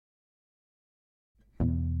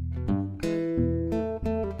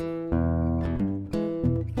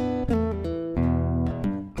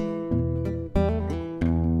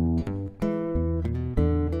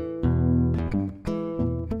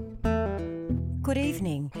Good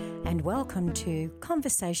evening and welcome to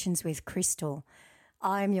Conversations with Crystal.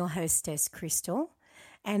 I'm your hostess, Crystal,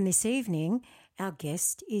 and this evening our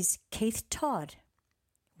guest is Keith Todd.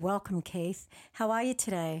 Welcome, Keith. How are you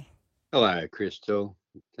today? Hello, Crystal.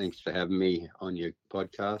 Thanks for having me on your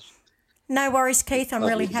podcast. No worries, Keith. I'm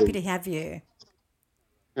really happy to have you.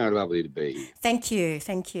 Oh, lovely to be here.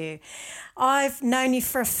 Thank you. I've known you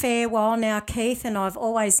for a fair while now, Keith, and I've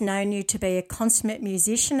always known you to be a consummate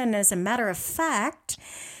musician, and as a matter of fact,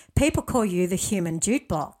 people call you the human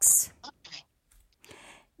jukebox.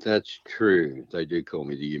 That's true. They do call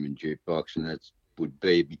me the human jukebox, and that would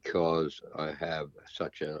be because I have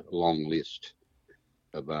such a long list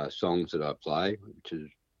of songs that I play, which is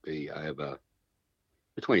over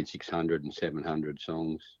between 600 and 700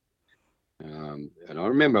 songs. And I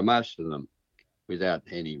remember most of them without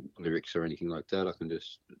any lyrics or anything like that. I can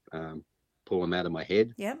just pull them out of my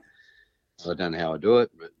head. Yep. I don't know how I do it,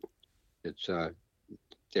 but it's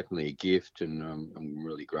definitely a gift, and I'm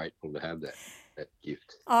really grateful to have that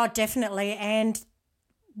gift. Oh, definitely. And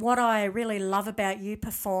what I really love about you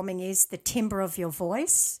performing is the timbre of your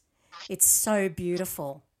voice. It's so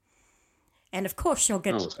beautiful. And of course your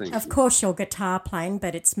guitar playing,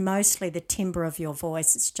 but it's mostly the timbre of your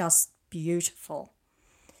voice. It's just beautiful.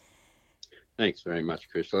 Thanks very much,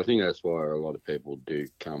 Crystal. I think that's why a lot of people do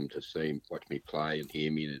come to watch me play and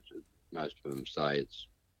hear me. And most of them say it's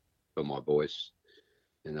for my voice.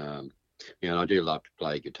 And I do love to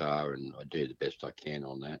play guitar, and I do the best I can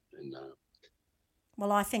on that. And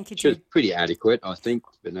well, I think it's pretty adequate, I think.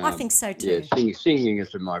 But, I think so too. Yeah, singing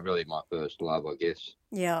is my first love, I guess.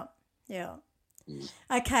 Yeah.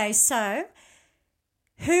 Okay, so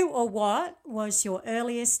who or what was your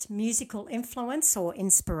earliest musical influence or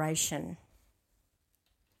inspiration?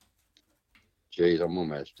 Geez, I'm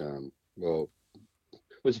almost, it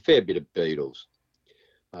was a fair bit of Beatles.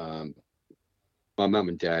 My mum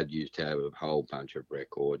and dad used to have a whole bunch of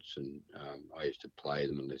records, and I used to play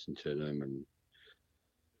them and listen to them, and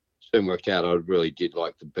soon worked out I really did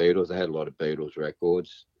like the Beatles. I had a lot of Beatles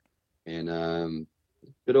records, and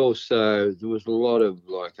but also there was a lot of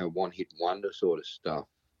like a one-hit wonder sort of stuff.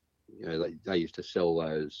 You know, they used to sell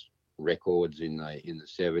those records in the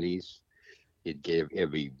 70s. You'd get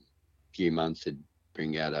every few months they'd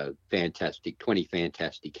bring out 20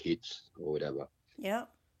 fantastic hits or whatever. Yeah.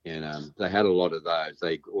 And they had a lot of those.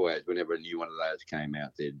 They always, whenever a new one of those came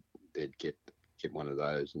out, they'd get one of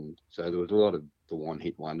those. And so there was a lot of the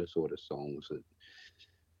one-hit wonder sort of songs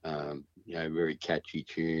that, very catchy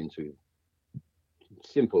tunes with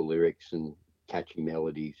simple lyrics and catchy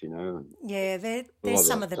melodies, And yeah, they're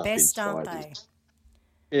some of the best, aren't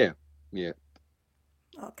they? Yeah.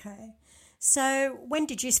 Okay. So when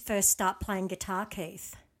did you first start playing guitar,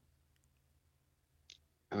 Keith?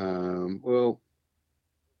 Well,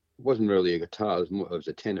 it wasn't really a guitar. It was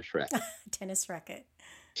a tennis racket. Tennis racket.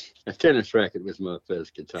 A tennis racket was my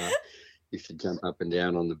first guitar. Used to jump up and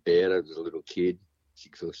down on the bed. I was a little kid,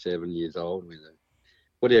 6 or 7 years old, with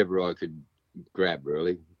whatever I could grab,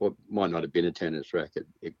 really. What might not have been a tennis racket,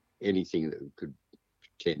 anything that could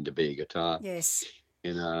pretend to be a guitar. Yes.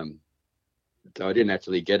 And so I didn't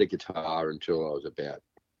actually get a guitar until I was about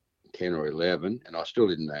 10 or 11, and I still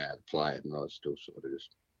didn't know how to play it, and I was still sort of just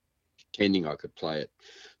pretending I could play it.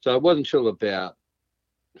 So it wasn't until about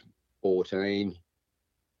 14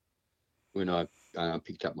 when I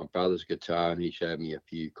picked up my brother's guitar, and he showed me a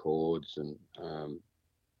few chords, and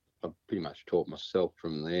I pretty much taught myself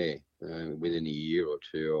from there. Within a year or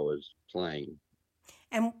two, I was playing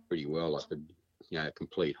pretty well. I could,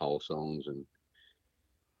 complete whole songs, and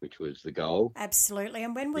which was the goal. Absolutely.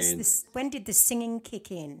 And when did the singing kick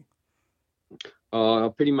in? I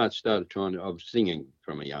pretty much started I was singing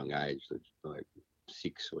from a young age. Like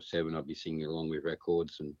 6 or 7, I'd be singing along with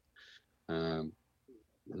records, and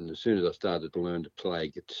as soon as I started to learn to play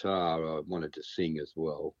guitar, I wanted to sing as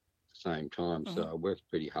well at the same time. Mm-hmm. So I worked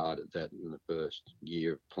pretty hard at that in the first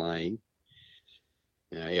year of playing.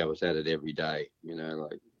 I was at it every day,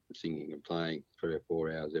 like singing and playing 3 or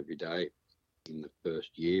 4 hours every day in the first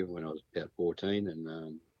year when I was about 14,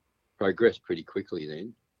 and progressed pretty quickly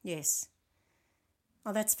then. Yes.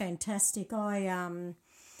 Oh, that's fantastic. I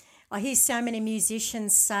hear so many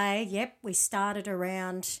musicians say, yep, we started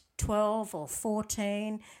around 12 or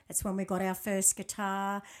 14. That's when we got our first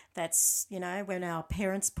guitar. That's, when our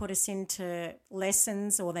parents put us into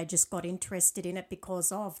lessons, or they just got interested in it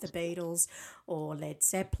because of the Beatles or Led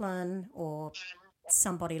Zeppelin or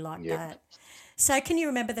somebody like that. So can you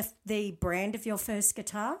remember the brand of your first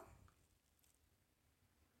guitar?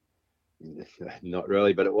 Not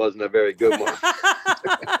really, but it wasn't a very good one.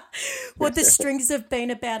 Would the strings have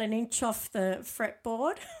been about an inch off the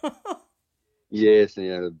fretboard? Yes,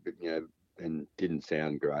 and didn't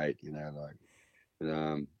sound great,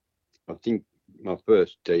 and, I think my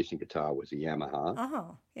first decent guitar was a Yamaha,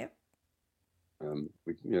 Oh, yep.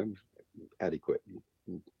 which, adequate,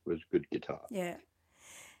 was good guitar. Yeah.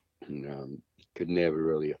 And could never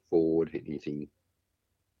really afford anything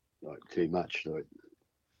like too much. Like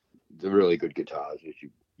the really good guitars, as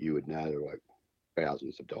you would know, they're like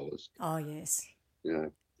thousands of dollars. Oh, yes.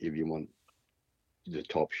 If you want the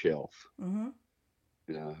top shelf. Mm-hmm.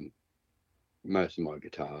 Most of my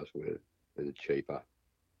guitars were the cheaper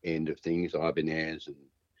end of things, Ibanez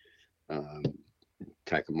and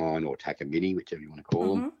Takamine or Takamine, whichever you want to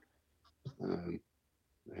call them.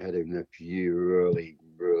 I had even a few really,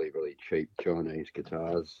 really, really cheap Chinese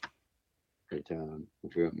guitars. But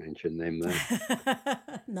we won't mention them though.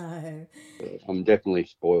 No. But I'm definitely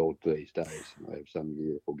spoiled these days. I have some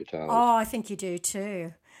beautiful guitars. Oh, I think you do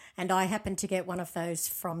too. And I happen to get one of those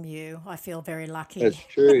from you. I feel very lucky. That's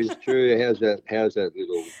true. It's true. How's that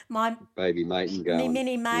little baby mate going? My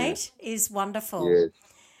mini mate is wonderful. Yes.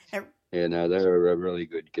 Yeah, no, they're a really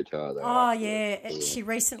good guitar. Oh, yeah. She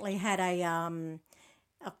recently had a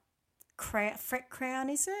fret crown,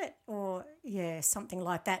 is it? Or, yeah, something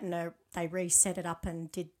like that. And they reset it up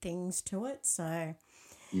and did things to it. So,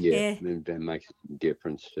 yeah. That makes a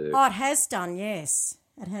difference too. Oh, it has done, yes.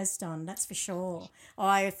 It has done, that's for sure.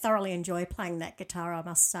 I thoroughly enjoy playing that guitar, I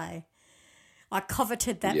must say. I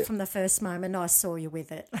coveted that from the first moment I saw you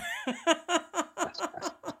with it.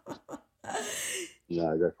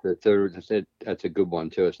 No, that's a good one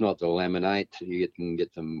too. It's not the laminate. You can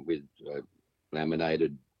get them with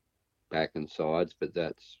laminated back and sides, but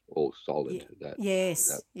that's all solid.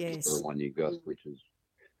 Yes. That's the one you got,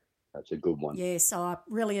 that's a good one. Yes, I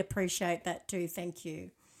really appreciate that too. Thank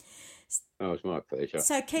you. Oh, it's my pleasure.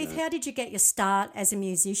 So, Keith, how did you get your start as a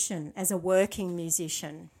musician, as a working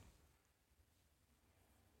musician?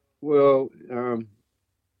 Well,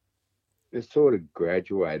 it sort of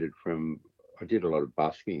graduated from, I did a lot of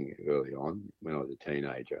busking early on when I was a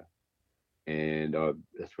teenager. And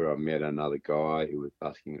that's where I met another guy who was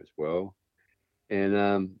busking as well.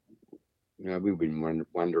 And, we've been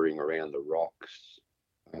wandering around the rocks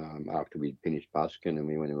after we'd finished busking, and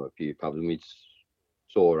we went to a few pubs and we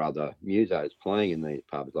saw other musos playing in these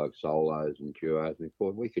pubs, like solos and duos, and we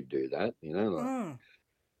thought we could do that,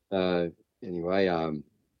 Anyway,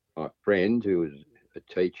 my friend, who was a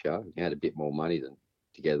teacher, he had a bit more money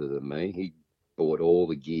together than me. He bought all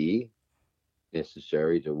the gear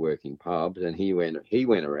necessary to work in pubs, and he went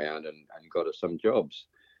around and got us some jobs.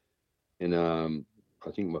 And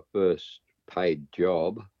I think my first paid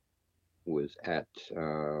job was at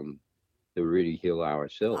the Rudy Hill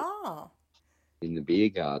RSL. Oh. In the beer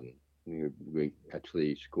garden. We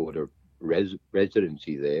actually scored a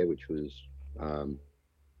residency there, which was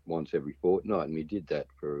once every fortnight, and we did that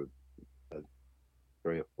for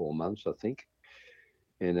 3 or 4 months, I think.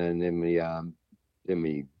 And then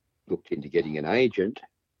we looked into getting an agent,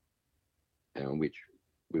 which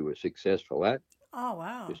we were successful at. Oh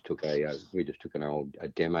wow! We just took a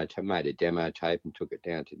demo, made a demo tape and took it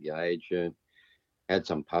down to the agent. Had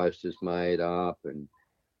some posters made up and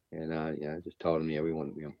just told them, we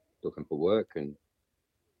want, looking for work. And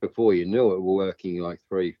before you knew it, we're working like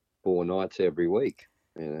 3-4 nights every week.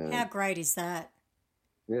 How great is that?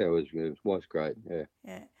 Yeah, it was great. Yeah.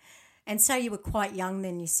 Yeah. And so you were quite young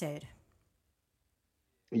then, you said?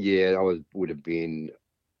 Yeah, would have been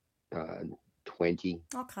 20.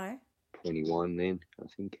 Okay. 21 then, I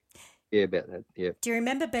think. Yeah, about that, yeah. Do you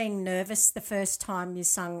remember being nervous the first time you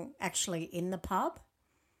sung actually in the pub?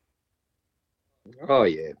 Oh,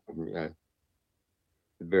 yeah.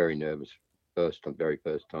 Very nervous very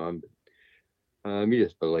first time. But you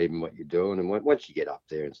just believe in what you're doing. And once you get up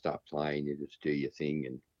there and start playing, you just do your thing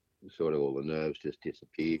and sort of all the nerves just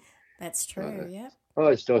disappear. That's true, yeah.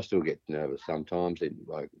 I still get nervous sometimes.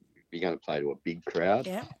 Like, if you're going to play to a big crowd.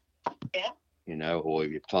 Yeah. Or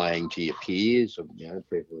you're playing to your peers, or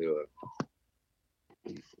people who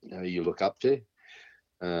are, you look up to.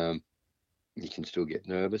 You can still get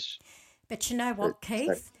nervous. But you know what,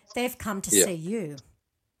 Keith? They've come to see you.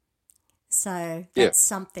 So that's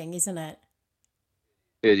something, isn't it?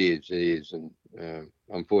 It is. And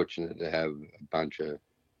I'm fortunate to have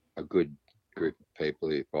a good group of people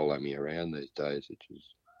who follow me around these days, which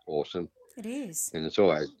is awesome. It is. And it's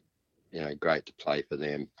always, great to play for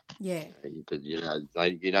them. Yeah. Because,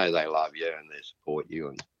 they love you and they support you,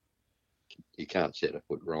 and you can't set a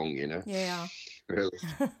foot wrong, Yeah. Really.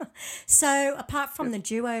 So apart from the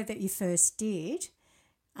duo that you first did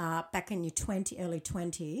back in your early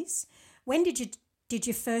 20s, when did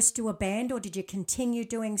you first do a band, or did you continue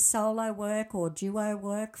doing solo work or duo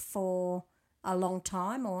work for a long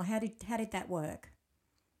time, or how did that work?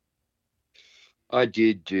 I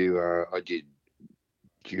did duo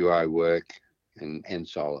work and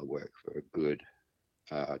solo work for a good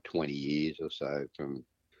 20 years or so, from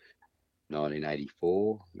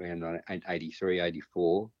 1984, around 83,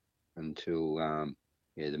 84, until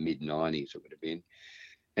the mid 90s it would have been.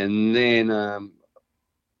 And then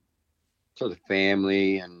sort of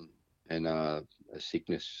family and a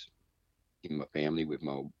sickness in my family with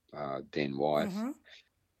my then wife.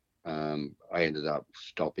 I ended up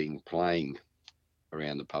stopping playing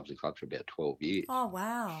around the pubs and clubs for about 12 years. Oh,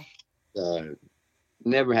 wow. So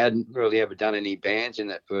hadn't really ever done any bands in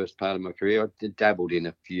that first part of my career. I dabbled in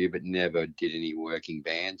a few, but never did any working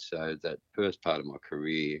bands. So that first part of my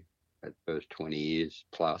career, that first 20 years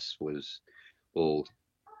plus, was all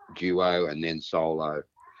duo and then solo.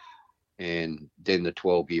 And then the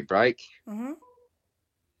 12-year break. Mm-hmm.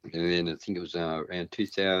 And then I think it was around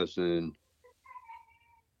 2000,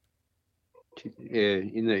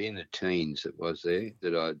 in the teens it was there,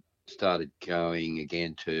 that I started going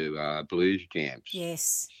again to blues jams.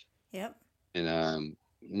 Yes. Yep. And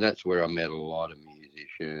that's where I met a lot of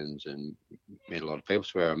musicians and met a lot of people.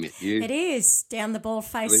 It's where I met you. It is, down the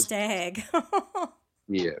Bald-Faced Stag.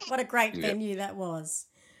 Yeah. What a great venue that was.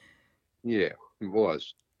 Yeah, it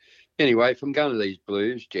was. Anyway, from going to these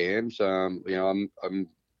blues jams, I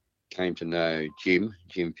came to know Jim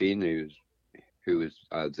Finn, who was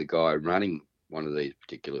the guy running one of these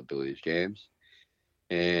particular blues jams,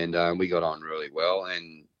 and we got on really well.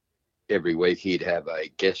 And every week he'd have a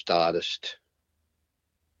guest artist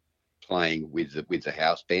playing with the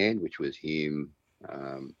house band, which was him,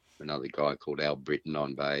 another guy called Al Britton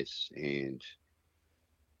on bass, and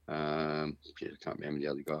I can't remember the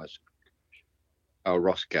other guys. Oh,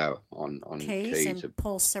 Roscoe on keys and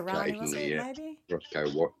Paul Serrani, was it, maybe?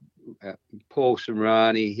 Roscoe, Paul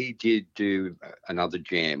Serrani. He did do another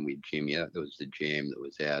jam with Jim. Yeah, that was the jam that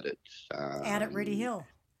was out at Ruddy Hill.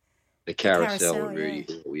 The carousel at Ruddy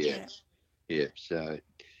Hill. Yeah. So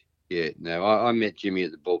no, I met Jimmy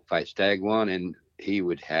at the Bald-Faced Stag one, and he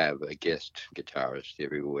would have a guest guitarist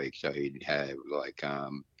every week. So he'd have like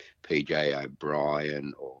PJ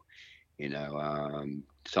O'Brien or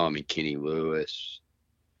Simon Kinney Lewis.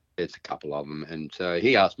 There's a couple of them, and so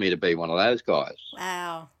he asked me to be one of those guys.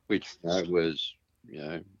 Wow! Which was,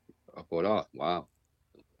 I thought, oh wow,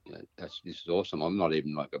 this is awesome. I'm not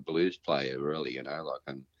even like a blues player, really.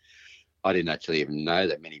 I didn't actually even know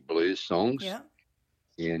that many blues songs. Yeah.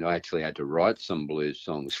 And I actually had to write some blues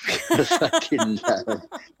songs because I didn't know.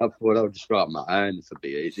 I thought I'll just write my own. This would be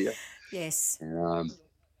easier. Yes.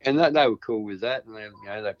 And they were cool with that, and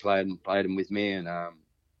they played them with me,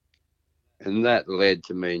 and that led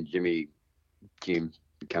to me and Jim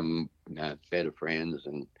become better friends,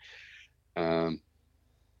 and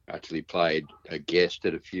actually played a guest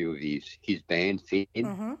at a few of his band thing.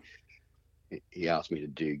 Mm-hmm. He asked me to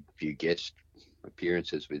do a few guest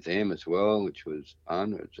appearances with them as well, which was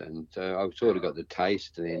fun, and so I sort of got the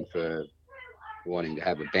taste then for wanting to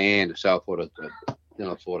have a band. So I thought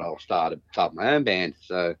I'll start my own band.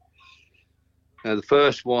 So the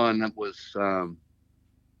first one was a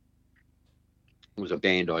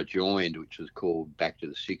band I joined, which was called Back to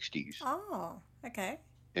the 60s. Oh, okay.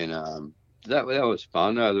 And that was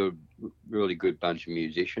fun. They were a really good bunch of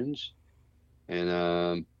musicians,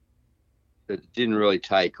 and it didn't really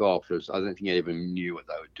take off because I don't think I even knew what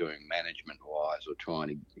they were doing management-wise or trying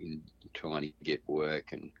to get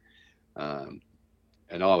work, and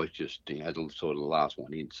I was just sort of the last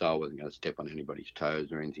one in, so I wasn't going to step on anybody's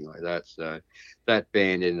toes or anything like that. So that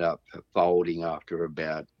band ended up folding after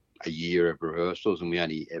about a year of rehearsals, and we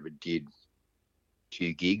only ever did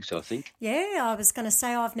 2 gigs, I think. Yeah, I was going to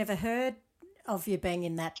say I've never heard of you being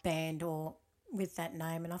in that band or with that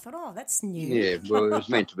name, and I thought, oh, that's new. Yeah, well, it was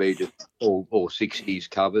meant to be just all 60s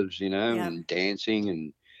covers, and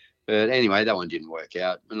dancing, but anyway, that one didn't work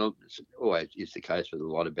out, and it's always is the case with a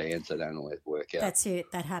lot of bands. They don't always work out. That's it.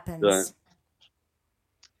 That happens.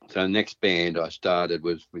 So the next band I started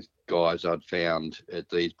was with guys I'd found at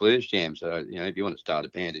these blues jams. So, if you want to start a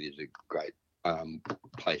band, it is a great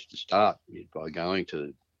place to start by going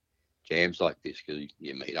to jams like this, because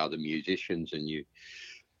you meet other musicians, and you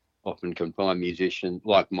often can find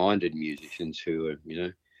like-minded musicians who are,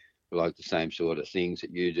 like the same sort of things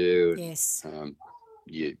that you do. Yes.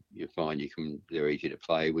 You find they're easy to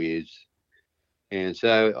play with. And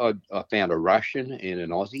so I found a Russian and an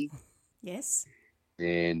Aussie. Yes.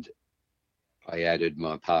 And I added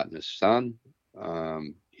my partner's son,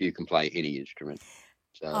 who can play any instrument.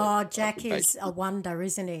 So Jack is a wonder,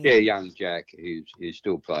 isn't he? Yeah, young Jack, who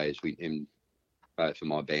still plays with him both of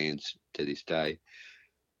my bands to this day.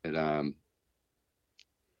 But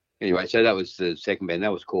anyway, so that was the second band.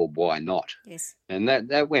 That was called Why Not? Yes. And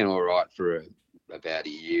that went all right for about a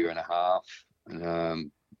year and a half.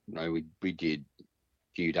 We did a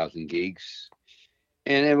few dozen gigs,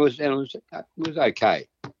 and it was okay.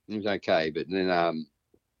 It was okay, but then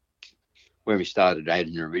when we started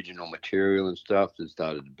adding original material and stuff, there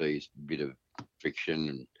started to be a bit of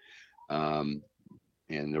friction, and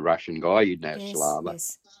the Russian guy, you'd know, Yes. Slava.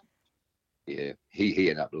 Yes. Yeah, he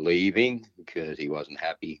ended up leaving because he wasn't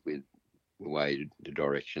happy with the way, the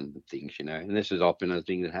direction of things, And this is often a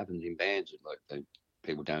thing that happens in bands, like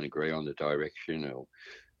people don't agree on the direction, or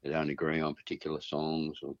they don't agree on particular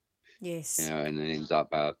songs, or Yes. and it ends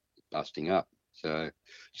up busting up. So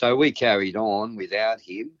we carried on without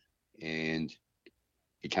him, and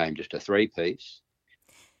became just a three-piece,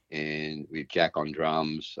 and with Jack on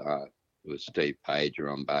drums, with Steve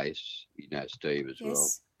Pager on bass, Steve as well,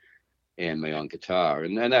 and me on guitar,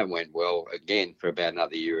 and that went well again for about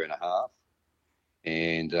another year and a half.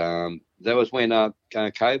 And that was when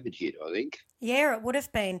COVID hit, I think. Yeah, it would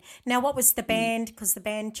have been. Now, what was the band? Because the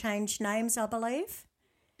band changed names, I believe.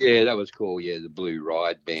 Yeah, that was called the Blue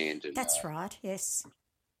Ride Band. And, that's right. Yes.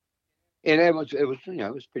 And it was it was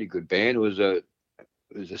a pretty good band. It was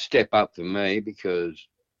a step up for me because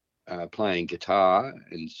playing guitar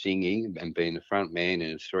and singing and being the front man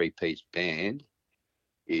in a three-piece band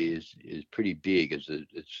is pretty big.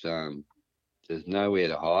 There's nowhere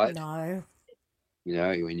to hide. No.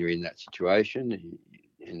 When you're in that situation,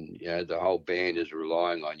 and the whole band is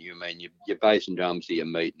relying on you. I mean, your bass and drums are your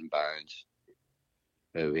meat and bones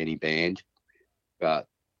of any band, but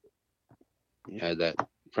that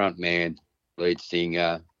front man, lead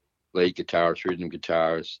singer, lead guitarist, rhythm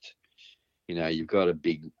guitarist, you've got a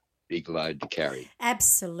big load to carry.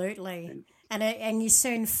 Absolutely, and you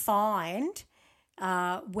soon find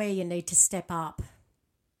where you need to step up.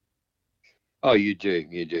 Oh, you do,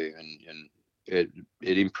 and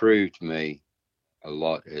it improved me a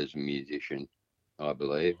lot as a musician, I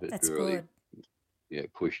believe. That's really good. Yeah,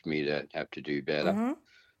 pushed me to have to do better. Mm-hmm.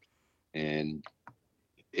 And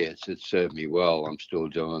yes, it served me well. I'm still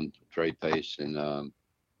doing three-piece, and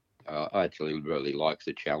I actually really like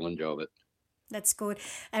the challenge of it. That's good.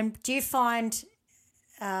 And do you find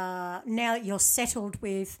now that you're settled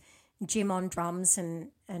with Jim on drums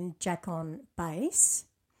and Jack on bass?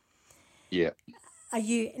 Yeah.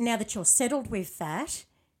 Now that you're settled with that,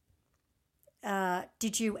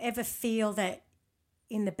 did you ever feel that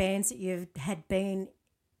in the bands that you had been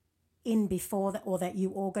in before that, or that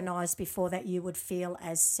you organised before that, you would feel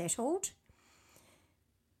as settled?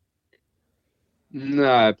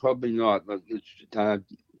 No, probably not.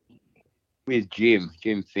 With Jim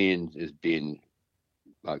Finn has been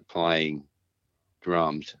like playing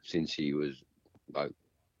drums since he was like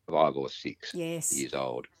 5 or 6 years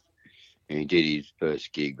old. And he did his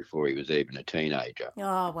first gig before he was even a teenager.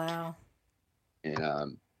 Oh, wow.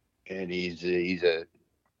 And he's a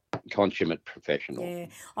consummate professional. Yeah,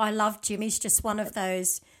 I love Jim. He's just one of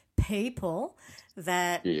those people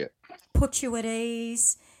that puts you at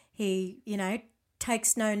ease. He,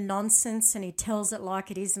 takes no nonsense, and he tells it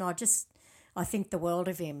like it is, and I think the world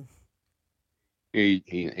of him.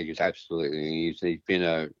 He's absolutely. He's been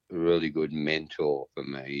a really good mentor for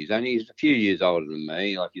me. He's a few years older than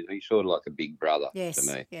me. Like he's sort of like a big brother to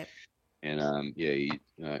me. Yep. And he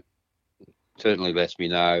certainly lets me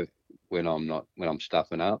know when I'm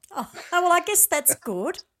stuffing up. Oh well, I guess that's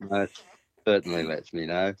good. Certainly lets me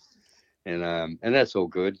know, and that's all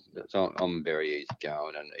good. I'm very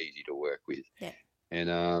easygoing and easy to work with. Yeah.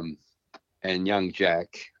 And young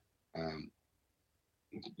Jack,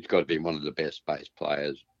 he's got to be one of the best bass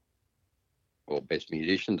players or best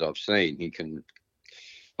musicians I've seen.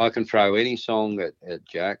 I can throw any song at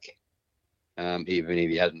Jack, even if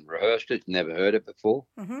he hasn't rehearsed it, never heard it before.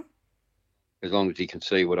 Mm-hmm. As long as he can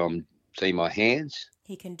see see my hands,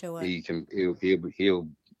 he can do it. He'll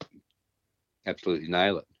absolutely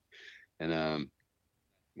nail it, and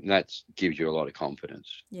that gives you a lot of confidence.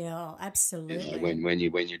 Yeah, absolutely. When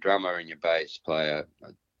your drummer and your bass player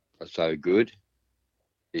are so good,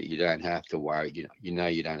 you don't have to worry.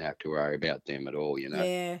 You don't have to worry about them at all.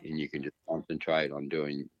 Yeah. And you can just concentrate on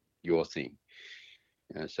doing your thing.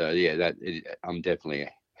 I'm definitely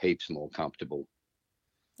heaps more comfortable.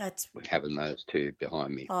 That's with having those two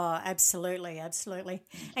behind me. Oh, absolutely.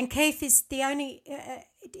 And Keith, is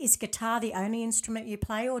guitar the only instrument you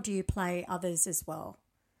play, or do you play others as well?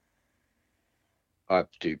 I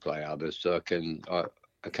do play others, so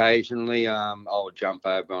occasionally I'll jump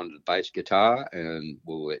over onto the bass guitar, and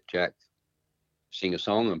we'll let Jack sing a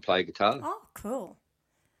song and play guitar. Oh, cool.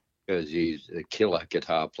 Because he's a killer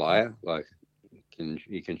guitar player. Like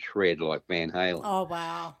he can shred like Van Halen. Oh,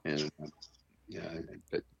 wow. And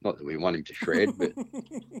but not that we want him to shred, but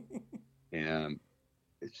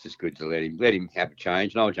it's just good to let him have a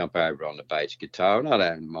change. And I'll jump over on the bass guitar, and I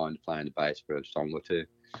don't mind playing the bass for a song or two.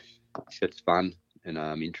 It's fun and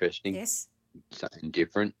interesting. Yes. Something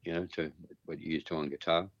different, to what you're used to on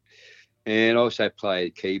guitar. And I also play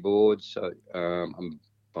keyboards. So I'm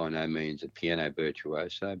by no means a piano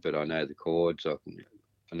virtuoso, but I know the chords. I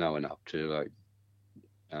know enough to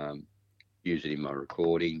use it in my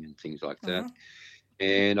recording and things like that.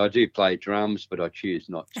 And I do play drums, but I choose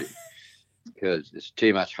not to because it's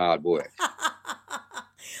too much hard work.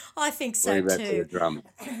 I think so too. Drum.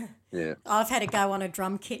 Yeah. I've had to go on a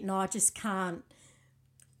drum kit and I just can't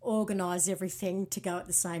organise everything to go at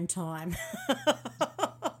the same time.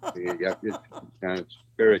 It's a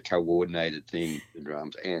very coordinated thing, the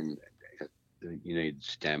drums, and you need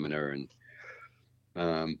stamina,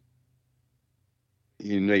 and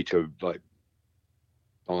you need to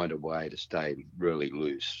find a way to stay really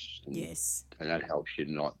loose. Yes. And that helps you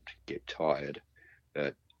not get tired,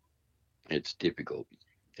 but it's difficult.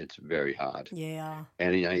 It's very hard. Yeah.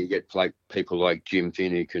 And you get people like Jim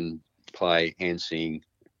Finn who can play and sing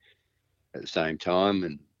at the same time,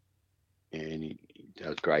 and he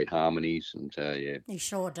does great harmonies, and he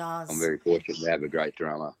sure does. I'm very fortunate to have a great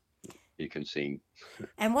drummer who can sing.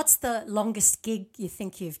 And what's the longest gig you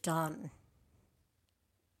think you've done?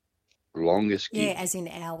 Longest gig? Yeah, as in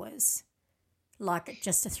hours, like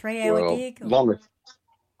just a 3-hour gig. Or?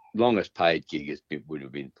 Longest paid gig would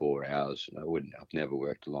have been 4 hours. I've never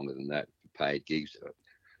worked longer than that for paid gigs.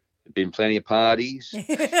 There've been plenty of parties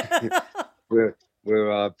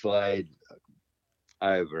where I played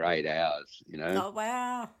over 8 hours, Oh,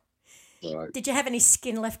 wow. Right. Did you have any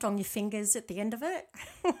skin left on your fingers at the end of it?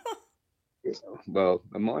 Well,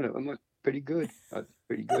 I might pretty good.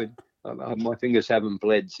 Pretty good. My fingers haven't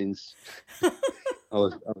bled since I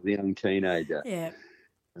was a young teenager. Yeah.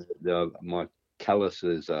 My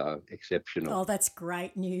calluses are exceptional. Oh, that's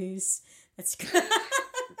great news. That's good.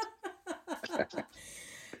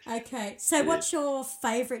 Okay, so what's your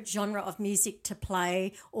favourite genre of music to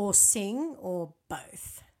play or sing, or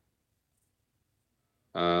both?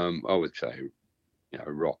 I would say,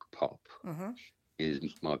 rock pop is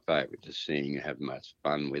my favourite to sing and have much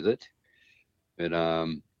fun with it. But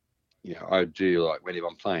I do like, whenever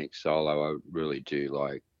I'm playing solo, I really do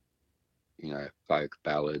like, folk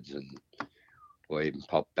ballads or even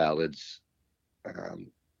pop ballads,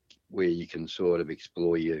 where you can sort of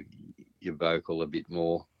explore your vocal a bit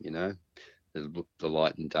more, the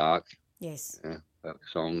light and dark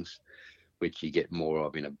songs, which you get more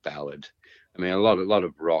of in a ballad. I mean, a lot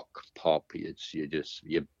of rock pop,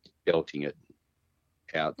 you're belting it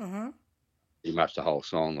out pretty much the whole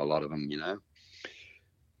song, a lot of them,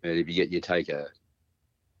 But if you take a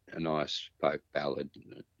nice folk ballad,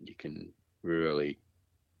 you can really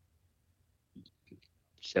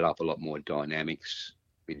set up a lot more dynamics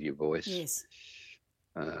with your voice. Yes.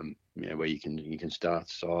 Where you can start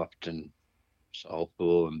soft and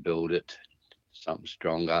soulful and build it something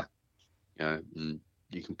stronger, and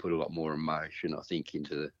you can put a lot more emotion, I think,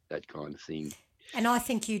 into that kind of thing. And I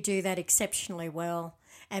think you do that exceptionally well.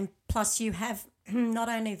 And plus you have not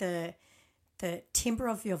only the timbre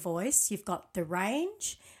of your voice, you've got the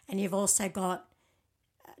range, and you've also got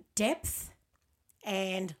depth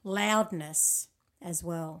and loudness as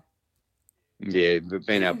well. Yeah, but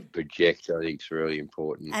being able to project, I think, is really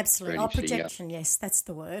important. Absolutely. Projection, yes, that's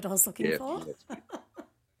the word I was looking for.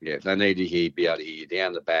 Yeah, they need to be able to hear you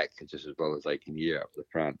down the back just as well as they can hear up the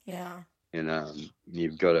front. Yeah. And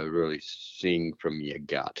you've got to really sing from your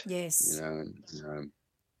gut. Yes.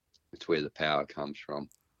 It's where the power comes from.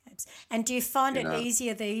 And do you find it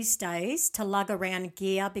easier these days to lug around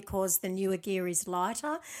gear because the newer gear is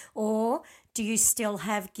lighter, or do you still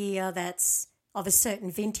have gear that's of a certain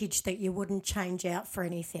vintage that you wouldn't change out for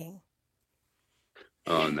anything?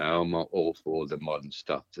 Oh no, I'm all for the modern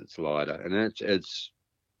stuff that's lighter, and it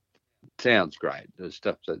sounds great. The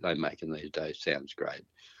stuff that they're making these days sounds great.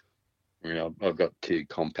 I've got 2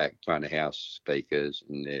 compact front of house speakers,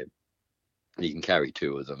 and you can carry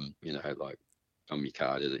 2 of them, like from your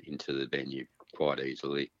car into the venue quite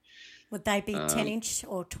easily. Would they be 10-inch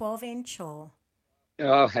or 12-inch or?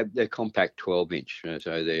 They're compact 12-inch,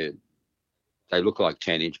 so they look like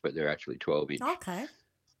 10-inch, but they're actually 12-inch. Okay.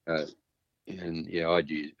 And I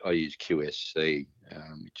use QSC,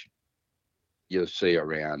 which you'll see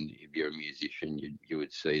around. If you're a musician, you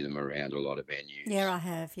would see them around a lot of venues. Yeah, I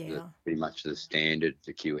have. Yeah. They're pretty much the standard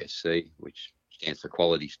for QSC, which stands for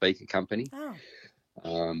Quality Speaker Company. Oh.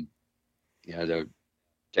 They're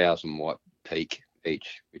 1,000 watt peak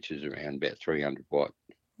each, which is around about 300 watt.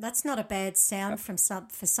 That's not a bad sound for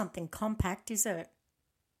something compact, is it?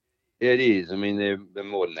 It is. I mean, they're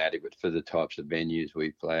more than adequate for the types of venues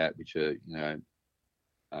we play at, which are,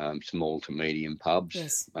 small to medium pubs,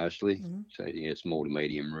 Yes. mostly. Mm-hmm. So, small to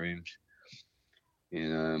medium rooms.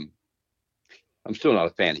 And I'm still not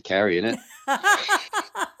a fan of carrying it.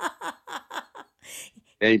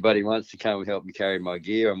 Anybody wants to come and help me carry my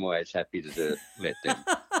gear, I'm always happy to let them.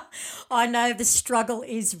 I know the struggle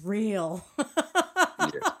is real.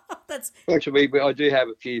 Yeah. That's Actually, I do have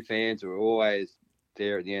a few fans who are always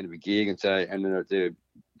there at the end of a gig and then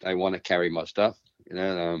they want to carry my stuff, and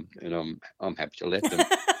I'm happy to let them.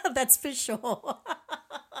 that's for sure.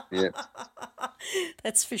 Yeah.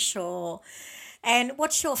 That's for sure. And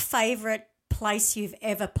what's your favourite place you've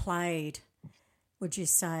ever played, would you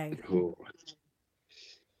say? Oh.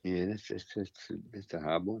 Yeah, that's a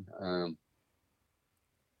hard one.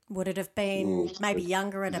 Would it have been maybe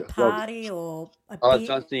younger at a Well, party or a I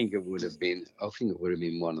bit? think it would have been. I think it would have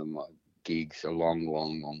been one of my gigs a long,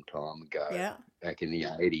 long, long time ago. Yeah. Back in the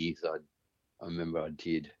 80s, I remember I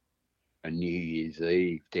did a New Year's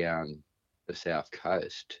Eve down the South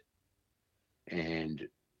Coast, and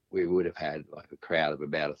we would have had like a crowd of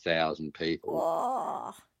about 1,000 people,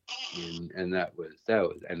 Oh, and that was,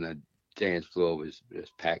 and the dance floor was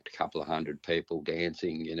just packed, a couple of hundred people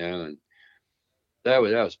dancing, and that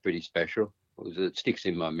was pretty special. It sticks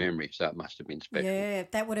in my memory, so it must have been special. yeah,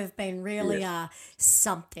 that would have been really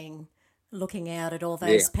something, looking out at all Yeah,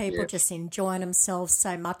 those people yeah. just enjoying themselves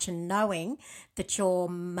so much and knowing that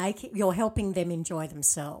you're helping them enjoy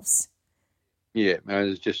themselves. Yeah, no,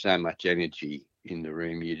 there's just so much energy in the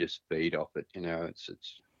room. You just feed off it.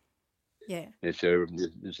 Yeah.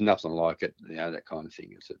 There's nothing like it. That kind of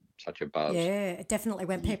thing. It's such a buzz. Yeah, definitely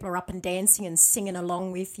when people are up and dancing and singing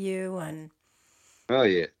along with you and Oh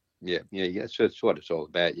yeah, yeah. That's what it's all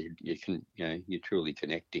about. You can, you're truly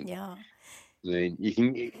connecting. yeah. I mean, you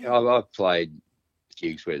can. I've played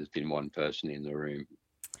gigs where there's been one person in the room,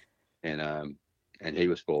 and he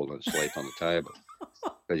was falling asleep on the table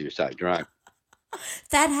because he was so drunk.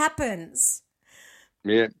 That happens.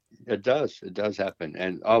 Yeah, it does. It does happen.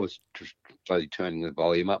 And I was just slowly turning the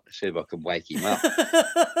volume up to see if I could wake him up.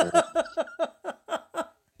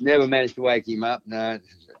 Never managed to wake him up. No,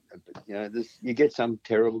 you get some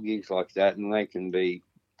terrible gigs like that, and they can be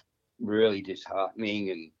really disheartening,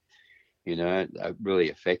 and they really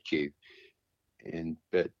affect you.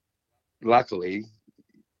 But luckily,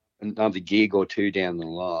 another gig or two down the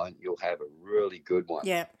line, you'll have a really good one.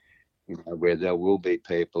 Yeah. Where there will be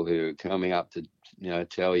people who are coming up to,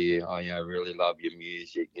 tell you, oh, I really love your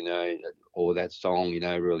music, or that song,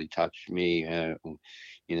 really touched me,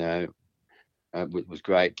 it was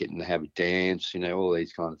great getting to have a dance, all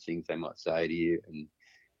these kind of things they might say to you. And,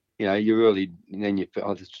 you really, and then you feel,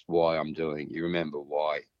 oh, this is why I'm doing it. You remember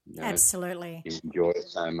why. Absolutely. You enjoy it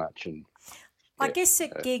so much. And I guess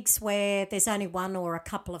at gigs where there's only one or a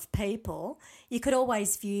couple of people, you could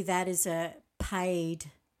always view that as a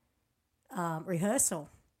paid rehearsal.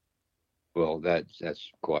 Well, that's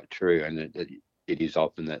quite true, and it is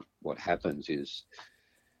often that what happens is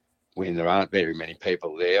when there aren't very many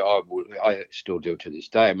people there. I still do it to this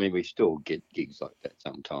day. I mean, we still get gigs like that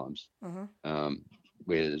sometimes. Mm-hmm.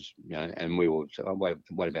 Where there's, and we will say, oh,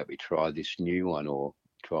 what about we try this new one or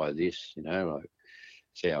try this, like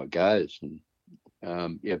see how it goes. And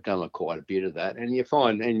I've done quite a bit of that, and you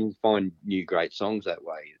find new great songs that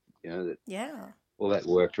way. Well, that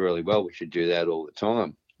worked really well. We should do that all the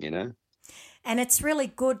time. And it's really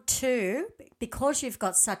good too, because you've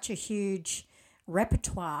got such a huge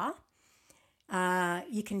repertoire.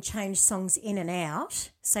 You can change songs in and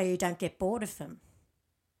out, so you don't get bored of them.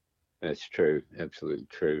 That's true, absolutely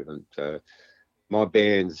true. And my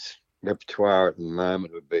band's repertoire at the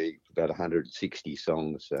moment would be about 160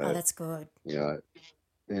 songs. So, oh, that's good.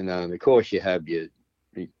 And of course you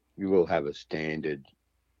will have a standard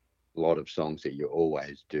lot of songs that you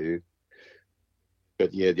always do.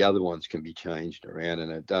 But yeah, the other ones can be changed around,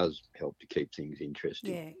 and it does help to keep things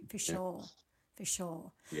interesting. Yeah, for sure. For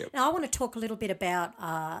sure. Yep. Now, I want to talk a little bit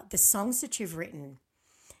about the songs that you've written,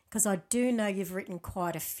 because I do know you've written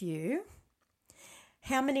quite a few.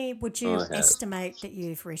 How many would you estimate that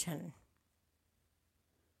you've written?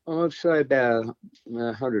 I'd say about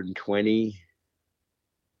 120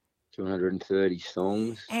 to 130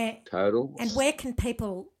 songs total. And where can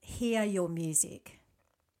people hear your music?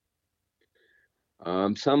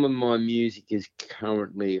 Some of my music is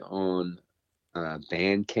currently on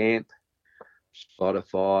Bandcamp,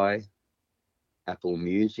 Spotify, Apple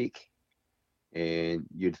Music, and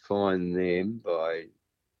you'd find them by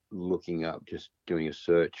looking up, just doing a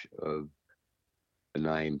search of the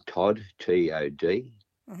name Todd, T-O-D.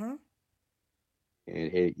 Mm-hmm.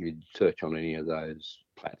 And you'd search on any of those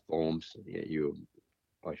platforms,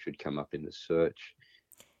 I should come up in the search.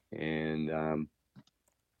 And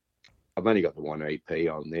I've only got the one EP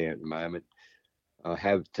on there at the moment. I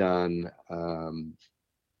have done an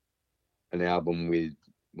album with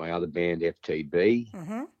my other band, FTB.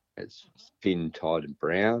 Mm-hmm. It's Finn, Todd and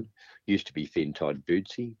Brown. Used to be Finn, Todd,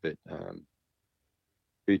 Bootsy, but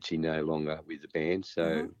Bootsy no longer with the band.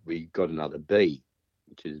 So we got another B,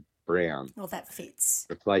 which is Brown. Well, that fits.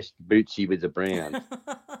 Replaced Bootsy with the Brown.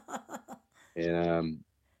 And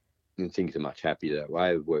things are much happier that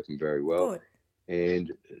way, working very well. Good.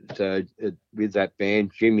 And so with that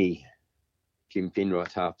band, Jim Finn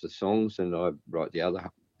writes half the songs and I write the other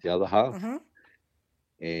half. Mm-hmm.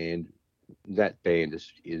 And that band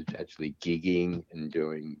is actually gigging and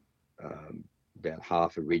doing about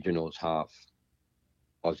half originals, half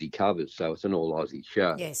Aussie covers. So it's an all Aussie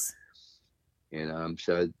show. Yes. And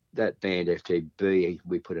so that band FTB,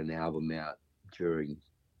 we put an album out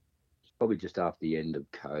probably just after the end of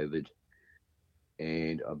COVID.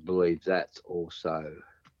 And I believe that's also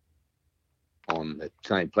on the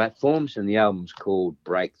same platforms. And the album's called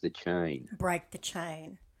Break the Chain. Break the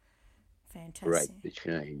Chain. Fantastic. Break the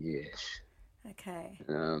Chain, yes. Okay.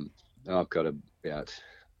 I've got I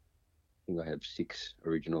think I have 6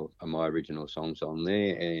 of my original songs on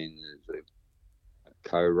there, and there's a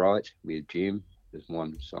co-write with Jim. There's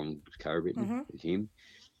one song that's co-written with him,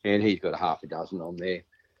 and he's got half a dozen on there.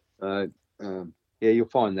 Yeah, you'll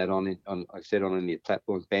find that on like I said, on any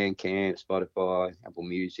platforms, Bandcamp, Spotify, Apple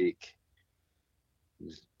Music.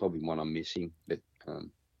 There's probably one I'm missing, but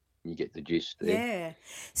you get the gist there. Yeah.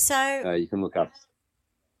 So you can look up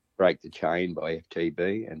Break the Chain by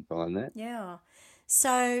FTB and find that. Yeah.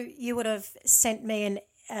 So you would have sent me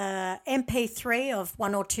an MP3 of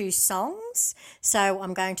 1 or 2 songs. So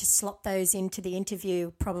I'm going to slot those into the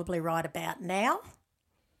interview probably right about now.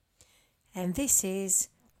 And this is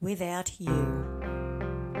Without You.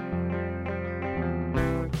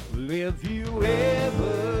 If you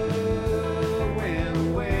ever went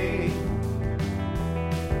away,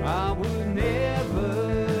 I would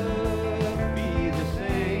never be the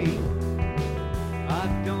same. I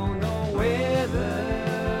don't know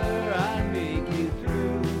whether I'd make it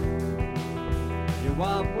through. Yeah,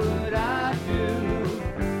 what would I do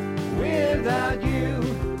without you?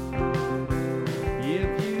 If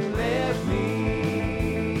you left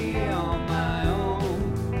me on my own,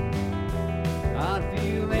 I'd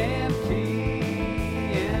feel empty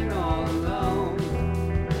and all alone.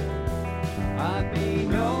 I'd be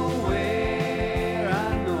nowhere,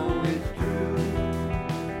 I know it's true.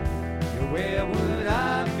 Yeah, where would I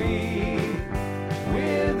be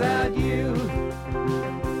without you?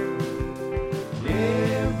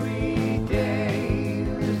 Every day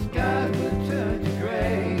the skies would turn to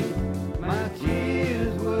gray. My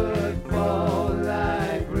tears would fall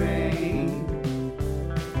like rain.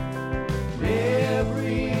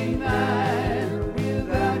 Every night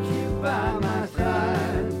without you by my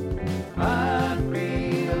side, I'd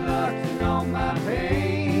be lost in all my pain.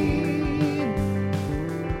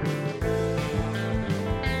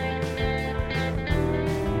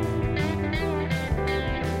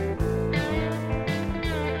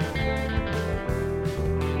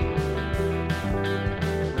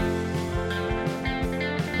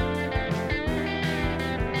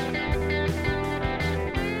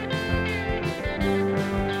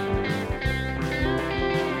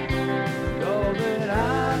 All that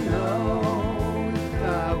I know is I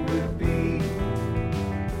would be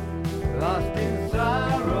lost in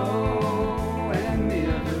sorrow and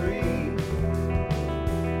misery.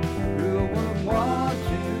 Who would want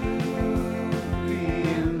to be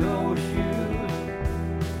in those shoes?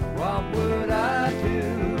 What would I do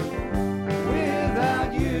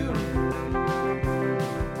without you?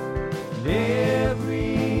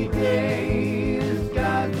 Every day the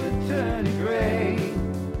skies would turn to gray.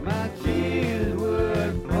 My tears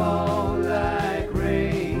would fall like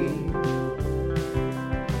rain.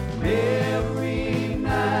 Every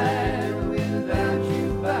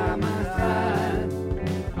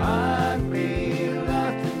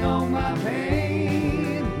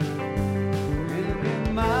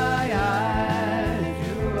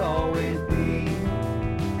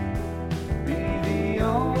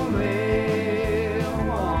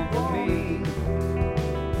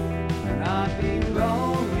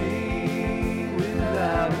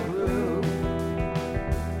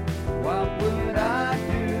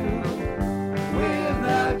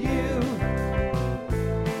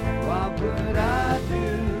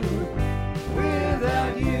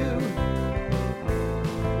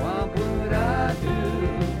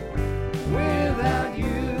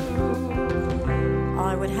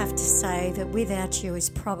would have to say that Without You is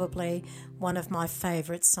probably one of my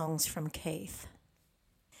favourite songs from Keith.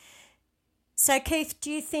 So, Keith,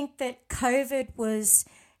 do you think that COVID was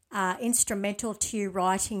instrumental to you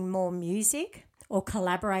writing more music or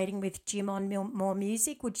collaborating with Jim on more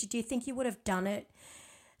music? Do you think you would have done it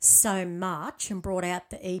so much and brought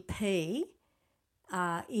out the EP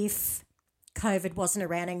if COVID wasn't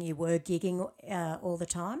around and you were gigging all the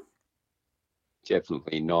time?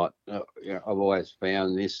 Definitely not. I've always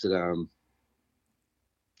found this that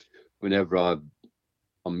whenever I'm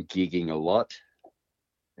gigging a lot,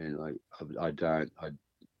 and I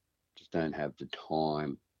just don't have the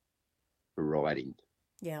time for writing.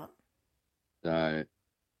 Yeah. So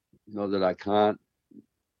not that I can't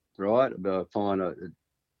write, but I find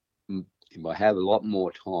if I have a lot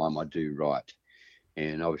more time, I do write.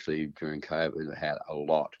 And obviously during COVID, I had a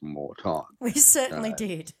lot more time. We certainly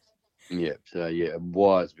did. Yeah, so it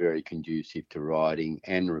was very conducive to writing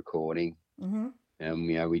and recording. Mm-hmm.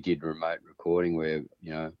 And we did remote recording where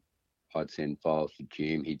I'd send files to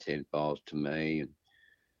Jim, he'd send files to me, and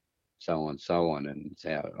so on. And it's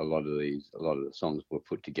how a lot of the songs were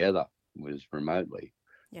put together was remotely.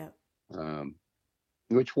 Yeah.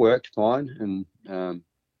 Which worked fine, and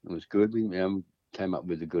it was good. We came up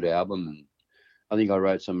with a good album, and I think I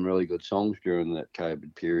wrote some really good songs during that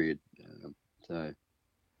COVID period. So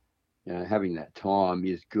having that time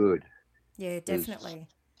is good. Yeah, definitely.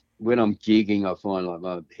 When I'm gigging, I find like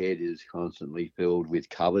my head is constantly filled with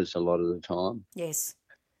covers a lot of the time. Yes.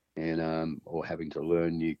 And or having to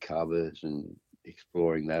learn new covers and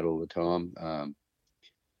exploring that all the time.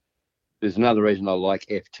 There's another reason I like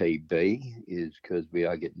FTB is because we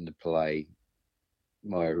are getting to play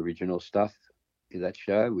my original stuff in that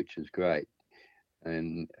show, which is great.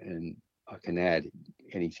 And I can add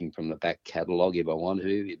anything from the back catalogue if I want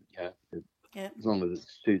to. As long as it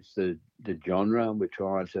suits the genre we're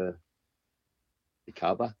trying to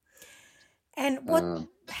cover. And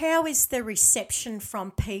how is the reception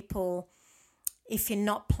from people if you're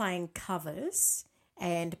not playing covers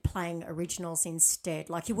and playing originals instead?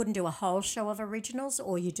 Like you wouldn't do a whole show of originals,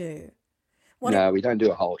 or you do? No, we don't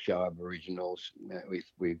do a whole show of originals.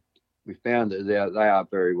 We found that they are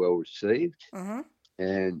very well received. Mm-hmm.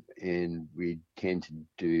 And we tend to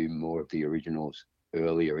do more of the originals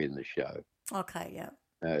earlier in the show. Okay, yeah.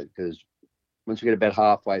 Because once we get about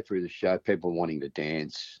halfway through the show, people are wanting to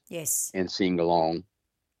dance, yes, and sing along.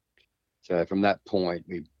 So from that point,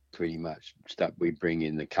 we pretty much we bring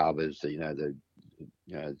in the covers, the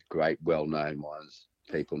great well-known ones.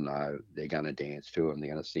 People know they're going to dance to them,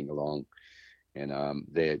 they're going to sing along, and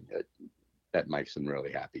that makes them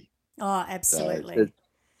really happy. Oh, absolutely.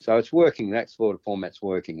 So it's working. That sort of format's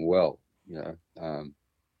working well, Well,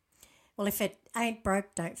 if it ain't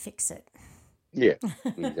broke, don't fix it. Yeah,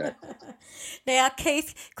 exactly. Now,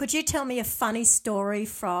 Keith, could you tell me a funny story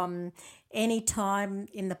from any time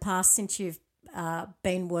in the past since you've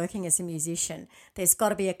been working as a musician? There's got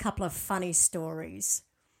to be a couple of funny stories.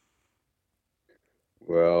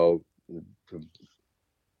 Well,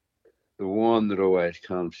 the one that always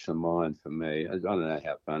comes to mind for me, I don't know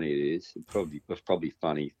how funny it is. It was probably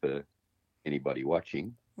funny for anybody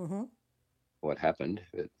watching what happened.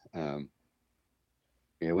 But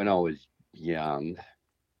when I was young,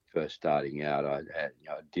 first starting out, I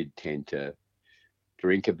did tend to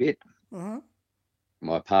drink a bit. Mm-hmm.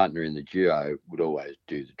 My partner in the duo would always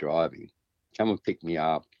do the driving, come and pick me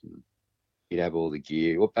up. He'd have all the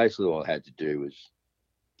gear. Well, basically all I had to do was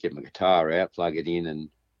get my guitar out, plug it in,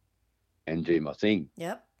 and do my thing.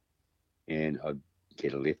 Yep. And I'd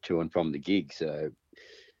get a lift to and from the gig. So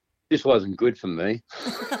this wasn't good for me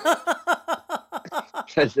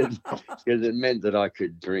because it meant that I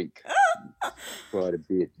could drink quite a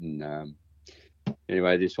bit. And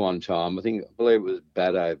anyway, this one time, I believe it was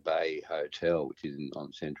Baddo Bay Hotel, which is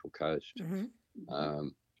on Central Coast. Mm-hmm.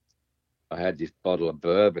 I had this bottle of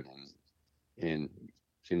bourbon and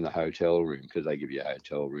it's in the hotel room because they give you a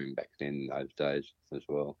hotel room back then in those days as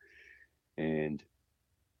well. And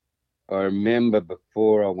I remember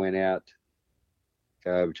before I went out,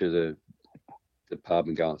 go over to the pub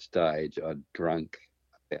and go on stage, I'd drunk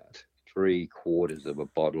about 3/4 of a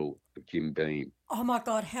bottle of Jim Beam. Oh, my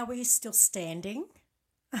God. How were you still standing?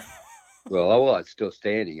 Well, I was still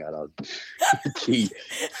standing. I was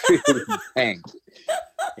tanked.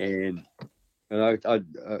 And I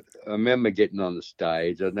remember getting on the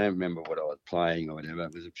stage. I don't remember what I was playing or whatever.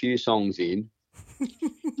 It was a few songs in.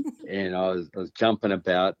 And I was jumping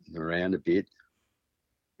about around a bit,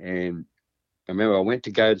 and I remember I went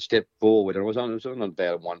to go to step forward, and I was on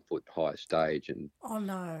about a 1 foot high stage, and oh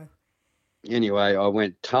no! Anyway, I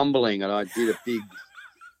went tumbling, and I did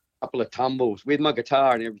a couple of tumbles with my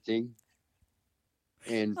guitar and everything,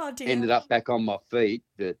 and Oh dear. ended up back on my feet.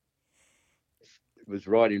 But it was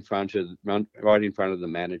right in front of the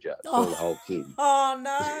manager. Saw the whole thing. Oh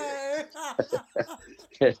no.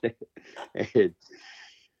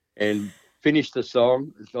 and finished the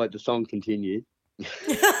song. It's like the song continued.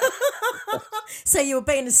 So you were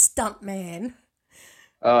being a stunt man.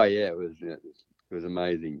 Oh yeah, it was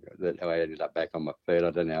amazing that how I ended up back on my feet.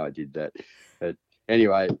 I don't know how I did that, but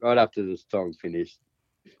anyway, right after the song finished,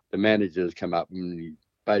 the managers come up and he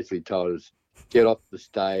basically told us, "Get off the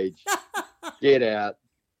stage, get out,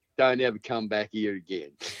 don't ever come back here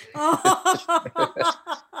again."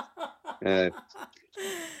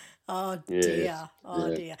 Oh dear. Yes, Oh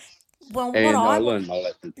yeah. dear. Well, And what I I learned my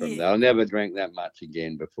lesson from that. I never drank that much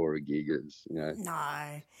again before a gig. No.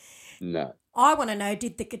 I want to know,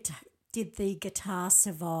 did the guitar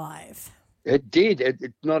survive? It did. It's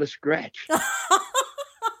not a scratch.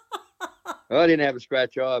 I didn't have a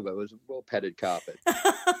scratch either. It was a well padded carpet.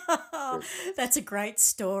 That's a great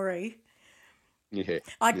story. Yeah.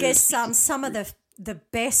 I guess some of the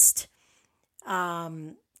best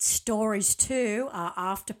stories too are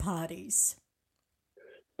after parties.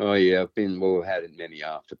 Oh yeah, we've had many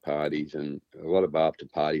after parties, and a lot of after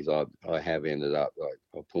parties I have ended up like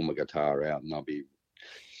I'll pull my guitar out and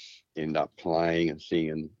end up playing and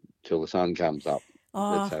singing till the sun comes up.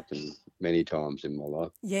 That's happened many times in my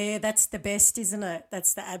life. Yeah, that's the best, isn't it?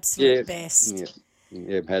 That's the absolute best.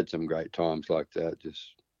 Yeah, I've had some great times like that,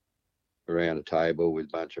 just around a table with a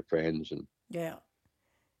bunch of friends and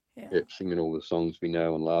singing all the songs we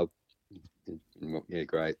know and love. Yeah,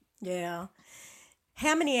 great. Yeah.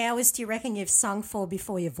 How many hours do you reckon you've sung for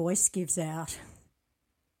before your voice gives out?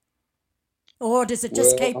 Or does it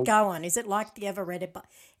just keep going? Is it like the ever ready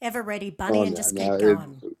bunny and just keep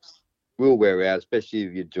going? It will wear out, especially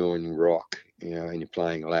if you're doing rock, and you're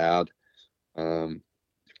playing loud. It's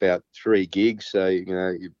about 3 gigs, so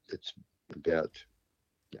it's about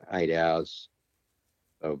 8 hours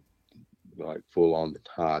of like full on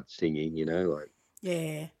hard singing.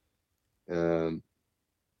 Yeah.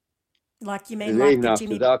 Like you mean And like even the after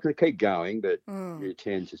Jimmy... that, I can keep going, but you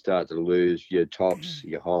tend to start to lose your tops,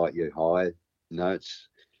 your high notes.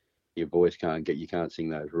 Your voice you can't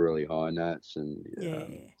sing those really high notes, and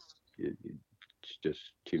you've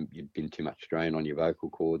been too much strain on your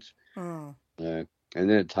vocal cords. And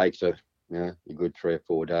then it takes a good 3 or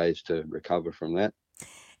 4 days to recover from that.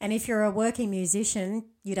 And if you're a working musician,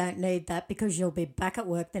 you don't need that because you'll be back at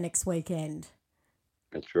work the next weekend.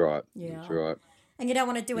 That's right. Yeah. That's right. And you don't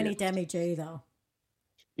want to do any damage either.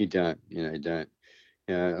 You don't. You don't.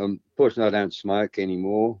 Unfortunately, I don't smoke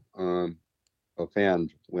anymore. I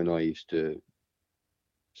found when I used to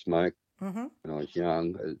smoke when I was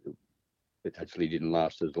young, it actually didn't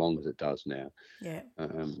last as long as it does now. Yeah.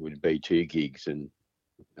 Would be 2 gigs, and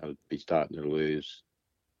I would be starting to lose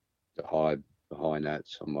the high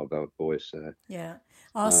notes on my voice. So. Yeah.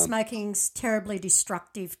 Smoking's terribly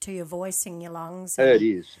destructive to your voice and your lungs. It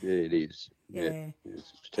is. Yeah, it is. Yeah.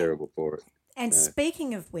 It's terrible for it. And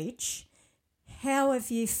speaking of which,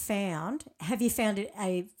 have you found it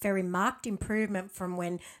a very marked improvement from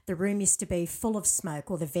when the room used to be full of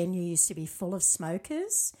smoke or the venue used to be full of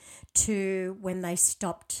smokers to when they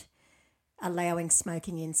stopped allowing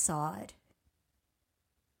smoking inside?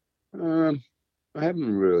 I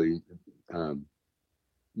haven't really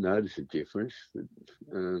noticed a difference.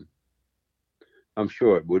 I'm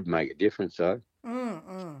sure it would make a difference, though.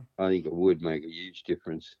 I think it would make a huge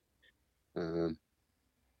difference. You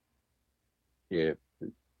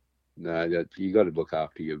got to look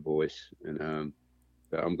after your voice, and I'm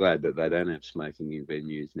glad that they don't have smoking in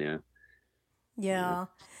venues now. Yeah.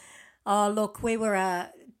 Oh, look, we were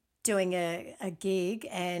doing a gig,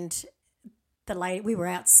 and we were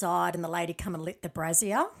outside, and the lady come and lit the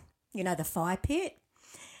brazier, the fire pit.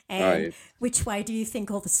 And which way do you think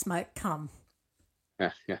all the smoke come?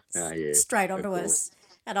 Straight onto us.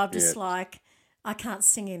 And I'm just like, I can't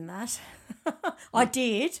sing in that. I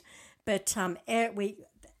did, but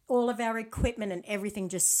all of our equipment and everything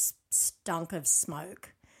just stunk of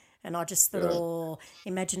smoke. And I just thought,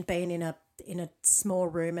 imagine being in a small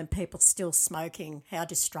room and people still smoking. How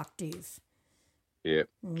destructive. Yeah,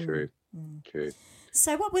 true.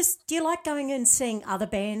 So do you like going and seeing other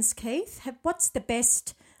bands, Keith? What's the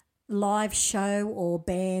best live show or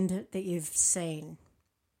band that you've seen?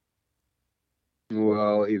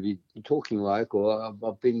 Well, if you're talking local,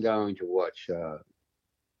 I've been going to watch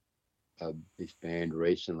this band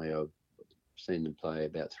recently. I've seen them play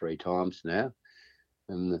about 3 times now,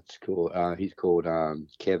 and it's called. He's called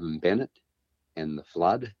Kevin Bennett and the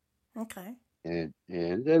Flood. Okay. And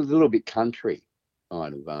they're a little bit country.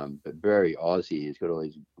 kind of but very Aussie. He's got all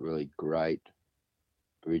these really great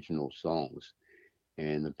original songs,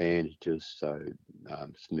 and the band is just so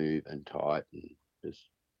smooth and tight, and just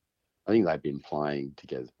I think they've been playing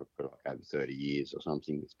together for like over 30 years or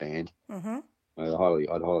something. This band, Mm-hmm. I'd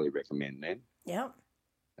highly recommend them. Yep.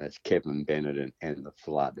 That's Kevin Bennett and the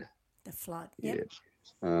Flood. The Flood. Yep.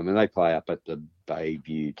 Yeah. And they play up at the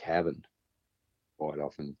Bayview Tavern quite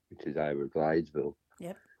often, which is over at Gladesville.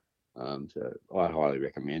 Yep. So I highly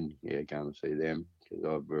recommend, going and see them because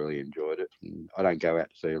I've really enjoyed it. And I don't go out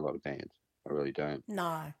to see a lot of bands. I really don't.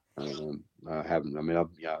 No. I haven't. I mean, I've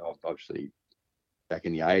obviously back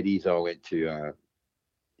in the 80s, I went to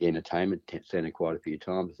the entertainment centre quite a few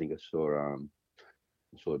times. I think I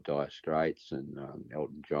saw Dire Straits and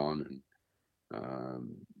Elton John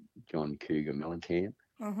and John Cougar Mellencamp,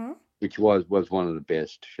 Mm-hmm. which was one of the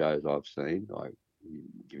best shows I've seen. Like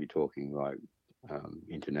you're talking like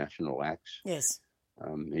international acts. Yes.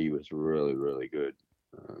 He was really, really good.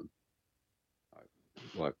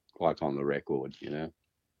 Like on the record,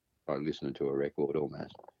 like listening to a record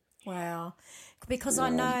almost. Wow. Because I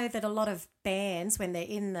know that a lot of bands, when they're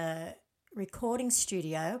in the recording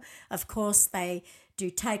studio, of course, they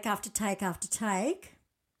do take after take after take.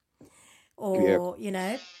 Or,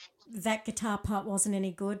 that guitar part wasn't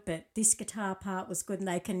any good, but this guitar part was good, and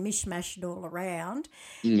they can mishmash it all around.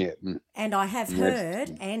 Yeah. And I have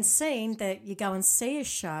heard and seen that you go and see a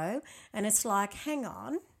show and it's like, hang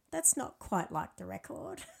on, that's not quite like the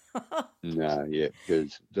record. No,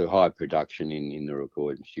 because the high production in the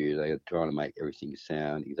recording studio, they're trying to make everything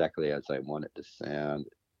sound exactly as they want it to sound,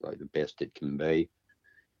 like the best it can be.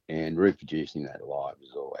 And reproducing that live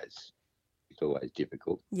is always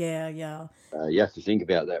difficult. Yeah. You have to think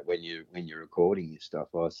about that when you're recording your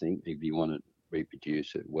stuff. I think if you want to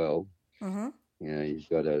reproduce it well, Mm-hmm. you've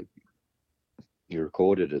got to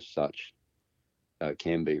record it as such, so it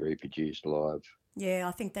can be reproduced live. Yeah,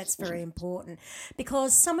 I think that's very important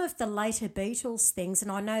because some of the later Beatles things,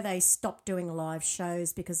 and I know they stopped doing live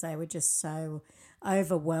shows because they were just so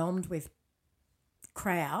overwhelmed with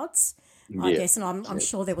crowds, I guess, and I'm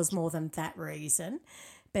sure there was more than that reason.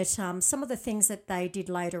 But some of the things that they did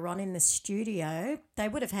later on in the studio, they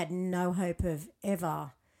would have had no hope of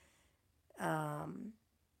ever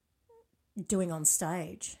doing on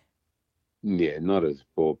stage. Yeah, not as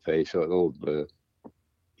four piece. All the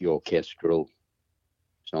orchestral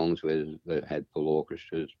songs where they had full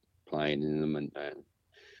orchestras playing in them, and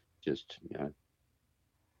just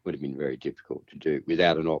would have been very difficult to do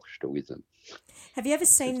without an orchestra with them. Have you ever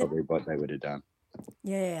seen probably what they would have done?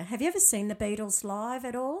 Yeah. Have you ever seen the Beatles live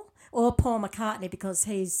at all? Or Paul McCartney, because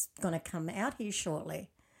he's going to come out here shortly?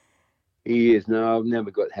 He is. No, I've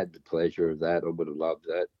never had the pleasure of that. I would have loved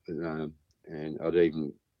that. And I'd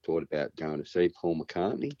even thought about going to see Paul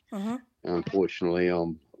McCartney. Mm-hmm. Unfortunately,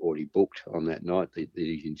 I'm already booked on that night that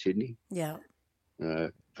he's in Sydney. Yeah. I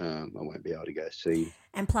won't be able to go see.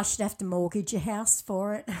 And plus you'd have to mortgage your house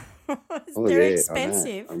for it. It's very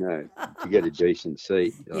expensive. I know. To get a decent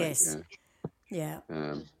seat. Yes. Yeah.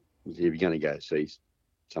 If you're going to go see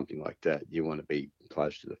something like that, you want to be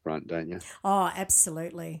close to the front, don't you? Oh,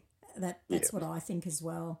 absolutely. That's what I think as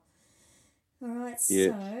well. All right,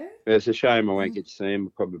 so... It's a shame I won't get to see him.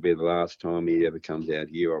 It'll probably be the last time he ever comes out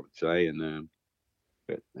here, I would say.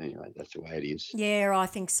 But anyway, that's the way it is. Yeah, I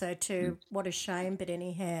think so too. What a shame, but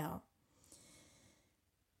anyhow.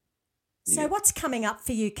 So what's coming up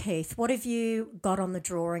for you, Keith? What have you got on the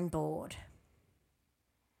drawing board?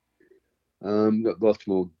 Got lots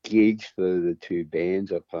more gigs for the two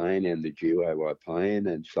bands I play in and the duo I play in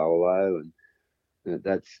and solo, and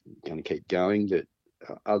that's going to keep going. But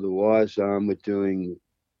otherwise, we're looking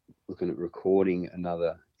at recording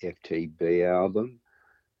another FTB album.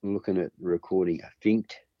 I'm looking at recording a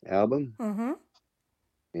FINKT album,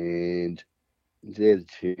 and they're the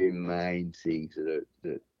two main things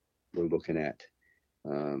that we're looking at.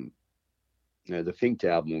 The FINKT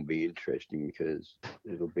album will be interesting because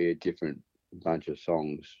it'll be a different bunch of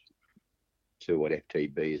songs to what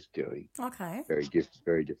FTB is doing. Okay.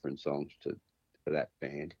 Very different songs for that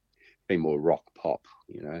band. Be more rock pop,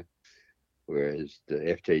 whereas the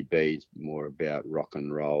FTB is more about rock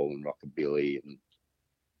and roll and rockabilly and.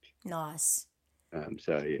 Nice.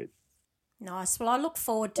 Nice. Well, I look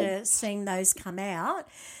forward to seeing those come out.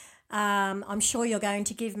 I'm sure you're going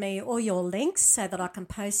to give me all your links so that I can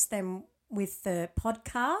post them with the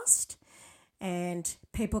podcast, and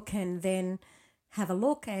people can then have a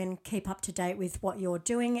look and keep up to date with what you're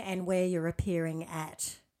doing and where you're appearing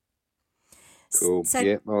at. Cool. So,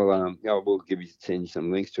 I will send you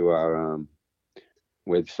some links to our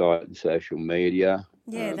website and social media.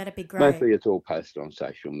 Yeah, that'd be great. Mostly it's all posted on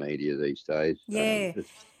social media these days. Yeah. It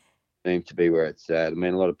seems to be where it's at. I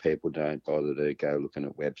mean, a lot of people don't bother to go looking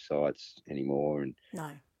at websites anymore. And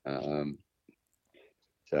No.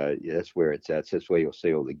 So, yeah, that's where it's at. So that's where you'll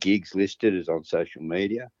see all the gigs listed is on social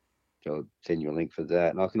media. So I'll send you a link for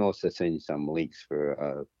that. And I can also send you some links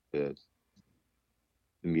for the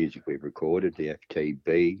music we've recorded, the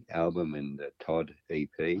FTB album and the Todd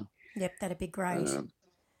EP. Yep, that'd be great.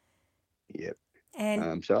 Yep.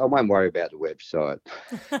 And So I won't worry about the website.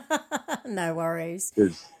 no worries.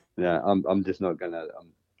 Because I'm just not gonna.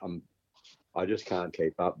 I just can't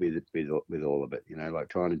keep up with it with all of it. You know, like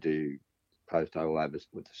trying to post all over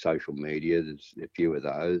with the social media. There's a few of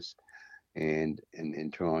those, and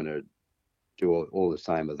trying to do all the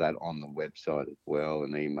same of that on the website as well,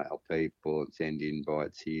 and email people and send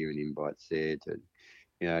invites here and invites there. To,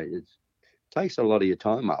 you know, it takes a lot of your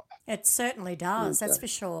time up. It certainly does. That's for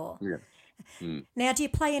sure. Yeah. Now, do you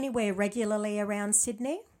play anywhere regularly around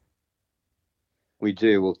Sydney? We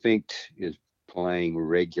do. Well, FINKT is playing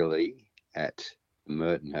regularly at the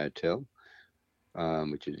Merton Hotel,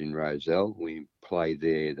 which is in Rozelle. We play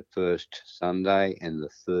there the first Sunday and the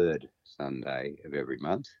third Sunday of every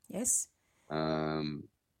month. Yes. FTB,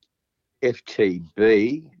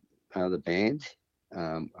 the band,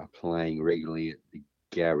 are playing regularly at the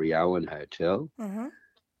Gary Owen Hotel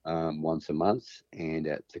once a month, and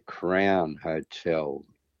at the Crown Hotel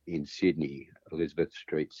in Sydney, Elizabeth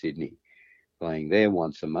Street, Sydney, playing there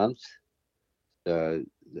once a month. So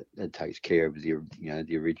that takes care of the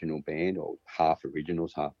original band, or half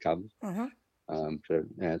originals, half covers. So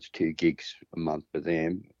now it's 2 gigs a month for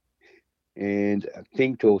them. And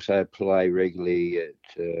FINKT also play regularly at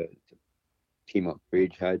the Timok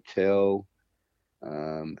Bridge Hotel,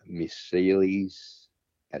 Miss Seeley's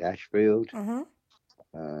at Ashfield. I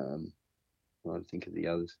don't think of the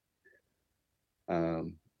others.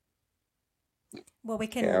 Well, we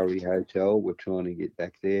can. Gowrie Hotel, we're trying to get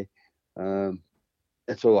back there.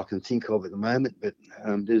 That's all I can think of at the moment, but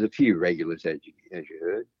there's a few regulars, as you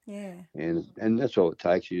heard. Yeah. And that's all it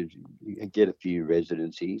takes. You get a few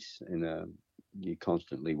residencies, and you're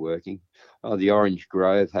constantly working. Oh, the Orange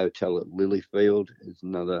Grove Hotel at Lilyfield is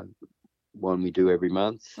another one we do every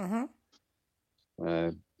month.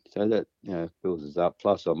 So that fills us up.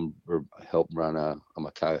 Plus, I'm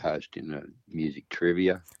a co-host in a music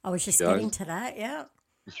trivia. I was just show, getting to that. Yeah.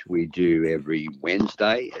 which we do every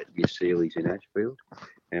Wednesday at Miss Seeley's in Ashfield,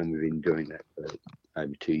 and we've been doing that for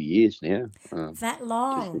over 2 years now. That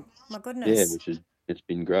long? My goodness. Yeah, it's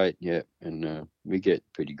been great. Yeah, and we get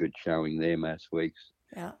pretty good showing there most weeks.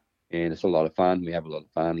 Yeah. And it's a lot of fun. We have a lot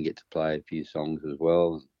of fun and get to play a few songs as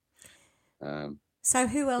well. So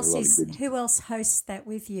who else hosts that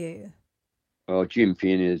with you? Well, Jim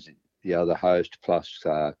Finn is the other host, plus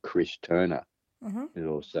Chris Turner, who's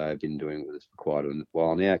also been doing it with us for quite a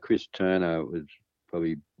while now. Chris Turner was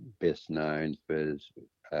probably best known for his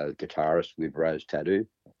guitarist with Rose Tattoo.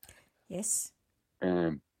 Yes.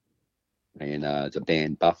 And the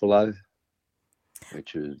band Buffalo,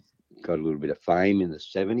 which has got a little bit of fame in the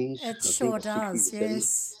 70s. It sure does,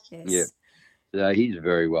 yes. Yeah. So he's a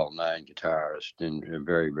very well-known guitarist and a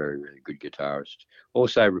very, very, very good guitarist.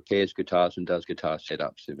 Also repairs guitars and does guitar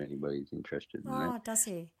setups if anybody's interested in that. Oh, does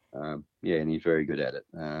he? Yeah, and he's very good at it.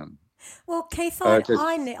 Well, Keith,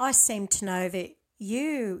 I seem to know that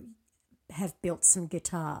you have built some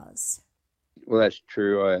guitars. Well, that's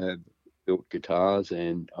true. I have built guitars,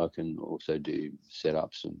 and I can also do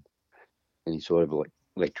setups and any sort of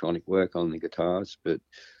electronic work on the guitars. But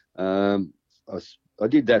I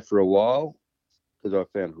did that for a while, because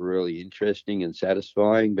I found it really interesting and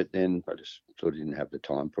satisfying, but then I just sort of didn't have the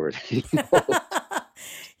time for it anymore.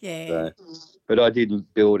 Yeah. But I did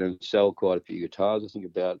build and sell quite a few guitars. I think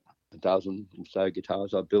about a dozen or so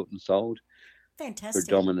guitars I built and sold. Fantastic.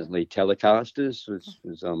 Predominantly Telecasters,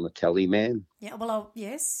 was on the Telly man. Yeah, well,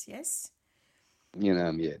 yes. You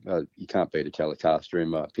can't beat a Telecaster in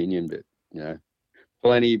my opinion, but,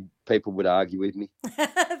 plenty people would argue with me.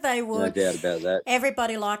 They would. No doubt about that.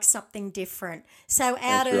 Everybody likes something different. So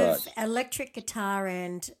out of electric guitar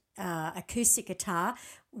and acoustic guitar,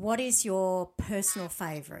 what is your personal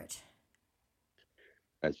favourite?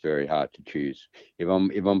 That's very hard to choose. If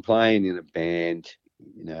I'm playing in a band,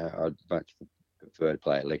 I'd much prefer to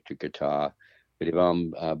play electric guitar. But if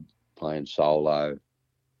I'm playing solo,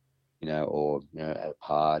 or at a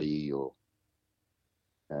party or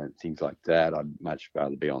things like that, I'd much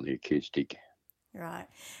rather be on the acoustic. Right.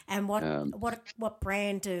 And what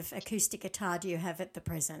brand of acoustic guitar do you have at the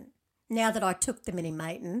present? Now that I took the Mini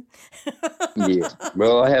Maiden. Yeah.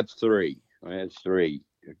 Well, I have 3. I have 3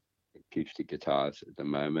 acoustic guitars at the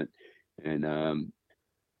moment, and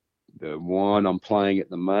the one I'm playing at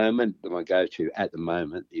the moment, my go-to at the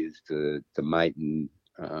moment is the Maiden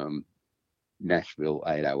Nashville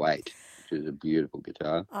 808, which is a beautiful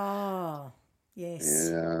guitar. Oh, yes.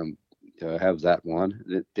 And so I have that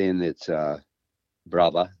one. Then it's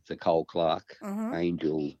Brother, the Cole Clark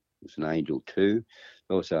Angel. It's an Angel 2.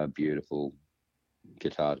 Also a beautiful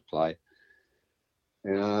guitar to play.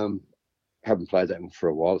 And haven't played that one for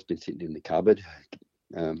a while. It's been sitting in the cupboard.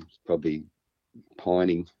 It's probably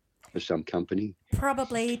pining for some company.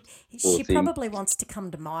 Probably. She probably wants to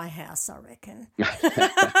come to my house, I reckon.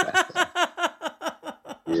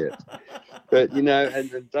 Yeah. But, you know, and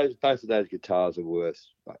both of those guitars are worth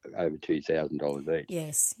over $2,000 each.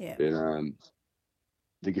 Yes, yeah. But,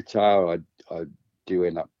 the guitar I do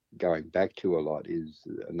end up going back to a lot is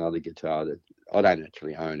another guitar that I don't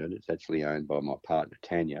actually own it. It's actually owned by my partner,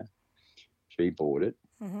 Tanya. She bought it.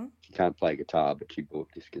 Mm-hmm. She can't play guitar, but she bought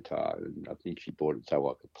this guitar, and I think she bought it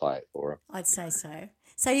so I could play it for her. I'd say so.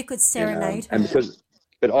 So you could serenade her. And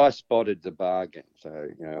but I spotted the bargain. So,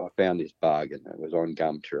 you know, I found this bargain. It was on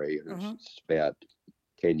Gumtree, and it's about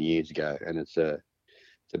 10 years ago, and it's a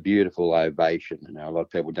beautiful Ovation. You know, a lot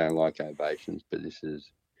of people don't like Ovations, but this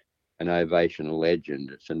is an Ovation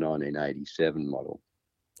Legend. It's a 1987 model.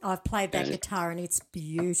 I've played that guitar, and it's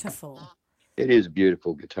beautiful. It is a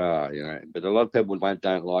beautiful guitar, you know, but a lot of people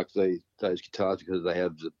don't like those guitars because they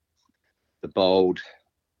have the bold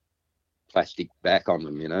plastic back on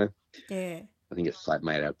them, you know. Yeah. I think it's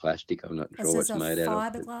made out of plastic. I'm not sure what's made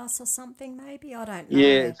out of. Fiberglass or something, maybe? I don't know.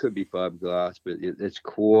 Yeah, it could be fiberglass, but it's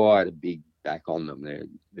quite a big back on them.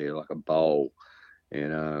 They're like a bowl,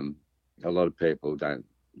 and a lot of people don't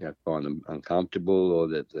find them uncomfortable, or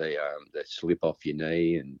that they slip off your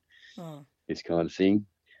knee and this kind of thing.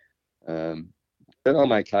 But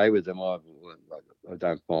I'm okay with them. I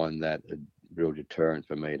don't find that a real deterrent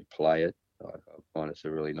for me to play it. I find it's a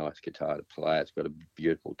really nice guitar to play. It's got a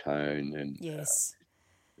beautiful tone, and yes,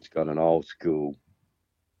 it's got an old school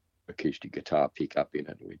acoustic guitar pickup in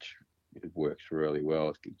it, which it works really well.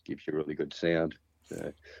 It gives you a really good sound.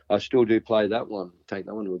 So I still do play that one. Take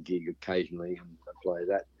that one to a gig occasionally, and I play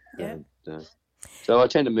that. Yeah. So I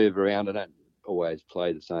tend to move around. I don't always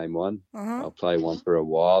play the same one. I'll play one for a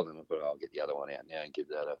while, then I'll get the other one out now and give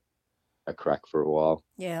that a crack for a while.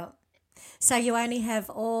 Yeah. So you only have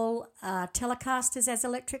all Telecasters as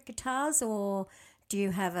electric guitars, or do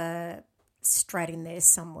you have a Strat in there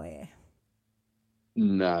somewhere?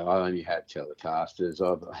 No, I only have Telecasters.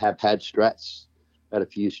 I have had Strats, had a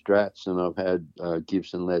few Strats, and I've had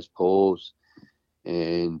Gibson Les Pauls,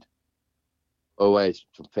 and always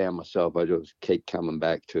found myself, I just keep coming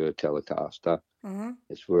back to a Telecaster.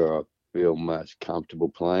 It's where I feel most comfortable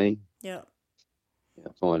playing. Yeah.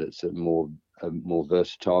 I find it's a more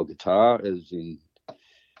versatile guitar, as in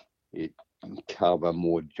it can cover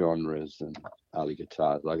more genres than other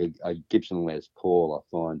guitars. Like a Gibson Les Paul, I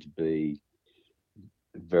find to be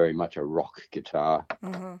very much a rock guitar.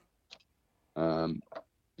 Now,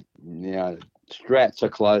 Strats are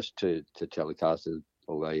close to Telecasters,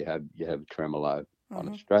 although you have a tremolo on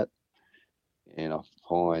a Strat, and I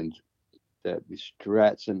find that with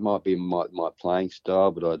Strats, it might be my playing style,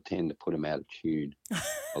 but I tend to put them out of tune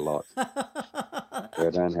a lot. So I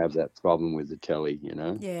don't have that problem with the Tele, you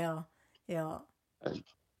know. Yeah.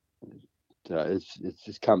 So it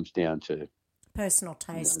just comes down to personal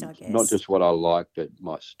taste, I guess. Not just what I like, but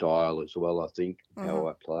my style as well. I think how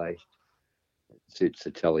I play it suits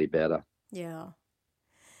the Tele better. Yeah.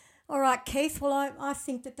 All right, Keith. Well, I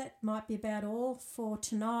think that might be about all for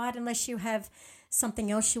tonight, unless you have something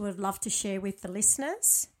else you would love to share with the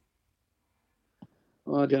listeners.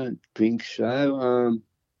 I don't think so.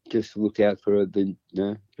 Just look out for the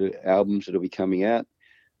albums that will be coming out.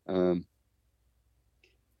 I'm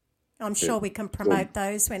sure we can promote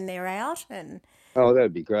those when they're out. Oh, that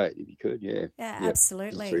would be great if you could, yeah. Yeah,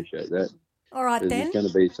 absolutely. I appreciate that. All right, then. There's going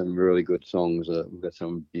to be some really good songs. We've got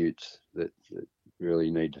some beauts that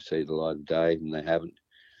really need to see the light of day, and they haven't.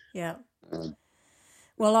 Yeah.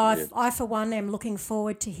 Well, I for one am looking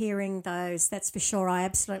forward to hearing those. That's for sure. I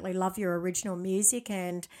absolutely love your original music,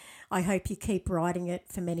 and I hope you keep writing it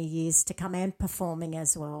for many years to come and performing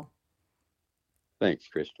as well. Thanks,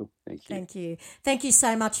 Crystal. Thank you. Thank you. Thank you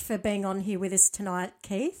so much for being on here with us tonight,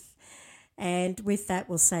 Keith. And with that,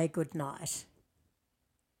 we'll say good night.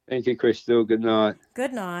 Thank you, Crystal. Good night.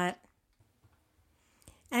 Good night.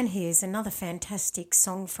 And here's another fantastic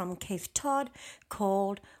song from Keith Todd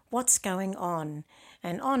called What's Going On.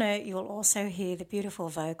 And on it, you'll also hear the beautiful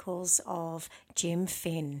vocals of Jim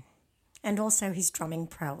Finn and also his drumming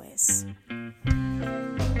prowess.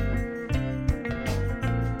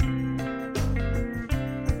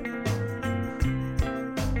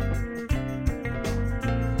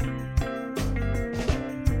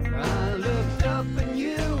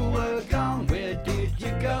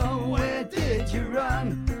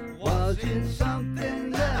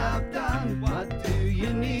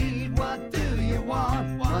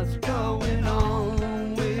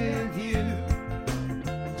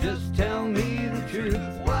 Just tell me the truth.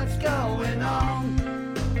 What's going on?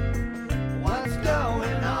 What's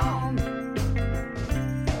going on?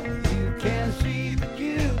 You can't see, but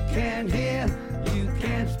you can't hear. You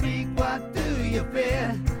can't speak, what do you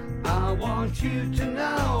fear? I want you to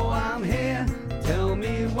know I'm here. Tell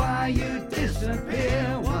me why you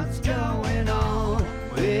disappear. What's going on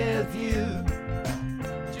with you?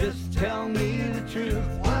 Just tell me the truth.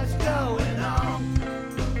 What's going on?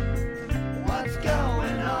 What's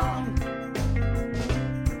going on?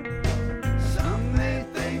 Some may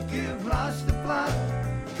think you've lost the plot.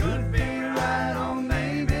 Could be right or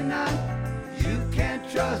maybe not. You can't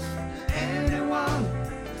trust anyone.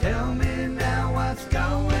 Tell me now what's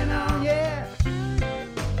going on. Yeah.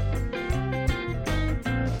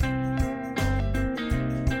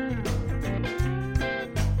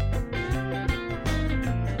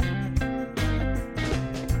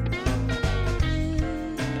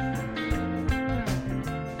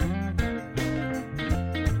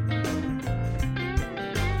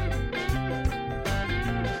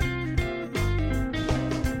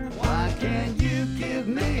 Why can't you give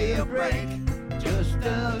me a break? Just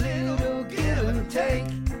a little give and take.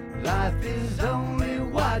 Life is only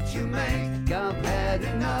what you make. I've had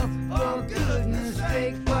enough, for goodness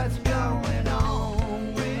sake. What's going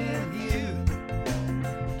on with you?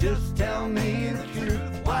 Just tell me the truth.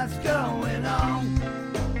 What's going on?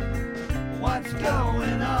 What's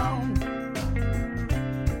going on?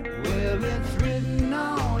 Well, it's written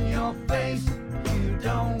on your face. You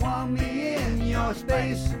don't want me in your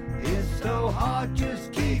space. It's so hard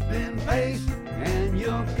just keeping pace. And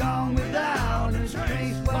you're gone without a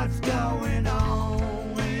trace. What's going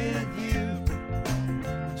on with you?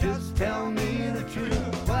 Just tell me the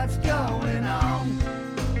truth. What's going on?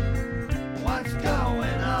 What's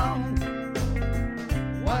going on?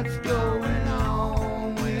 What's going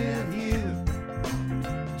on with you?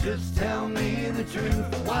 Just tell me the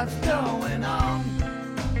truth. What's going on?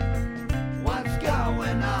 What's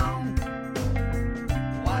going on?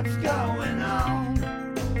 What's going on?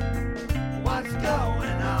 What's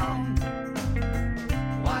going on?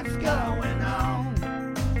 What's going on?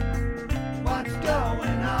 What's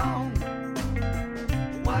going on?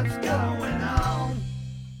 What's going on?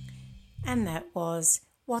 And that was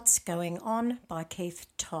What's Going On by Keith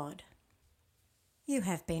Todd. You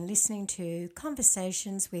have been listening to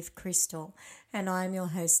Conversations with Crystal, and I'm your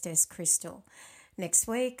hostess, Crystal. Next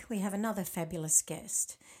week, we have another fabulous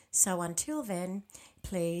guest. So until then,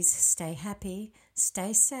 please stay happy,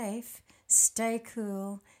 stay safe, stay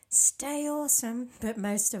cool, stay awesome, but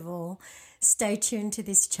most of all, stay tuned to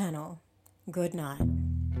this channel. Good night.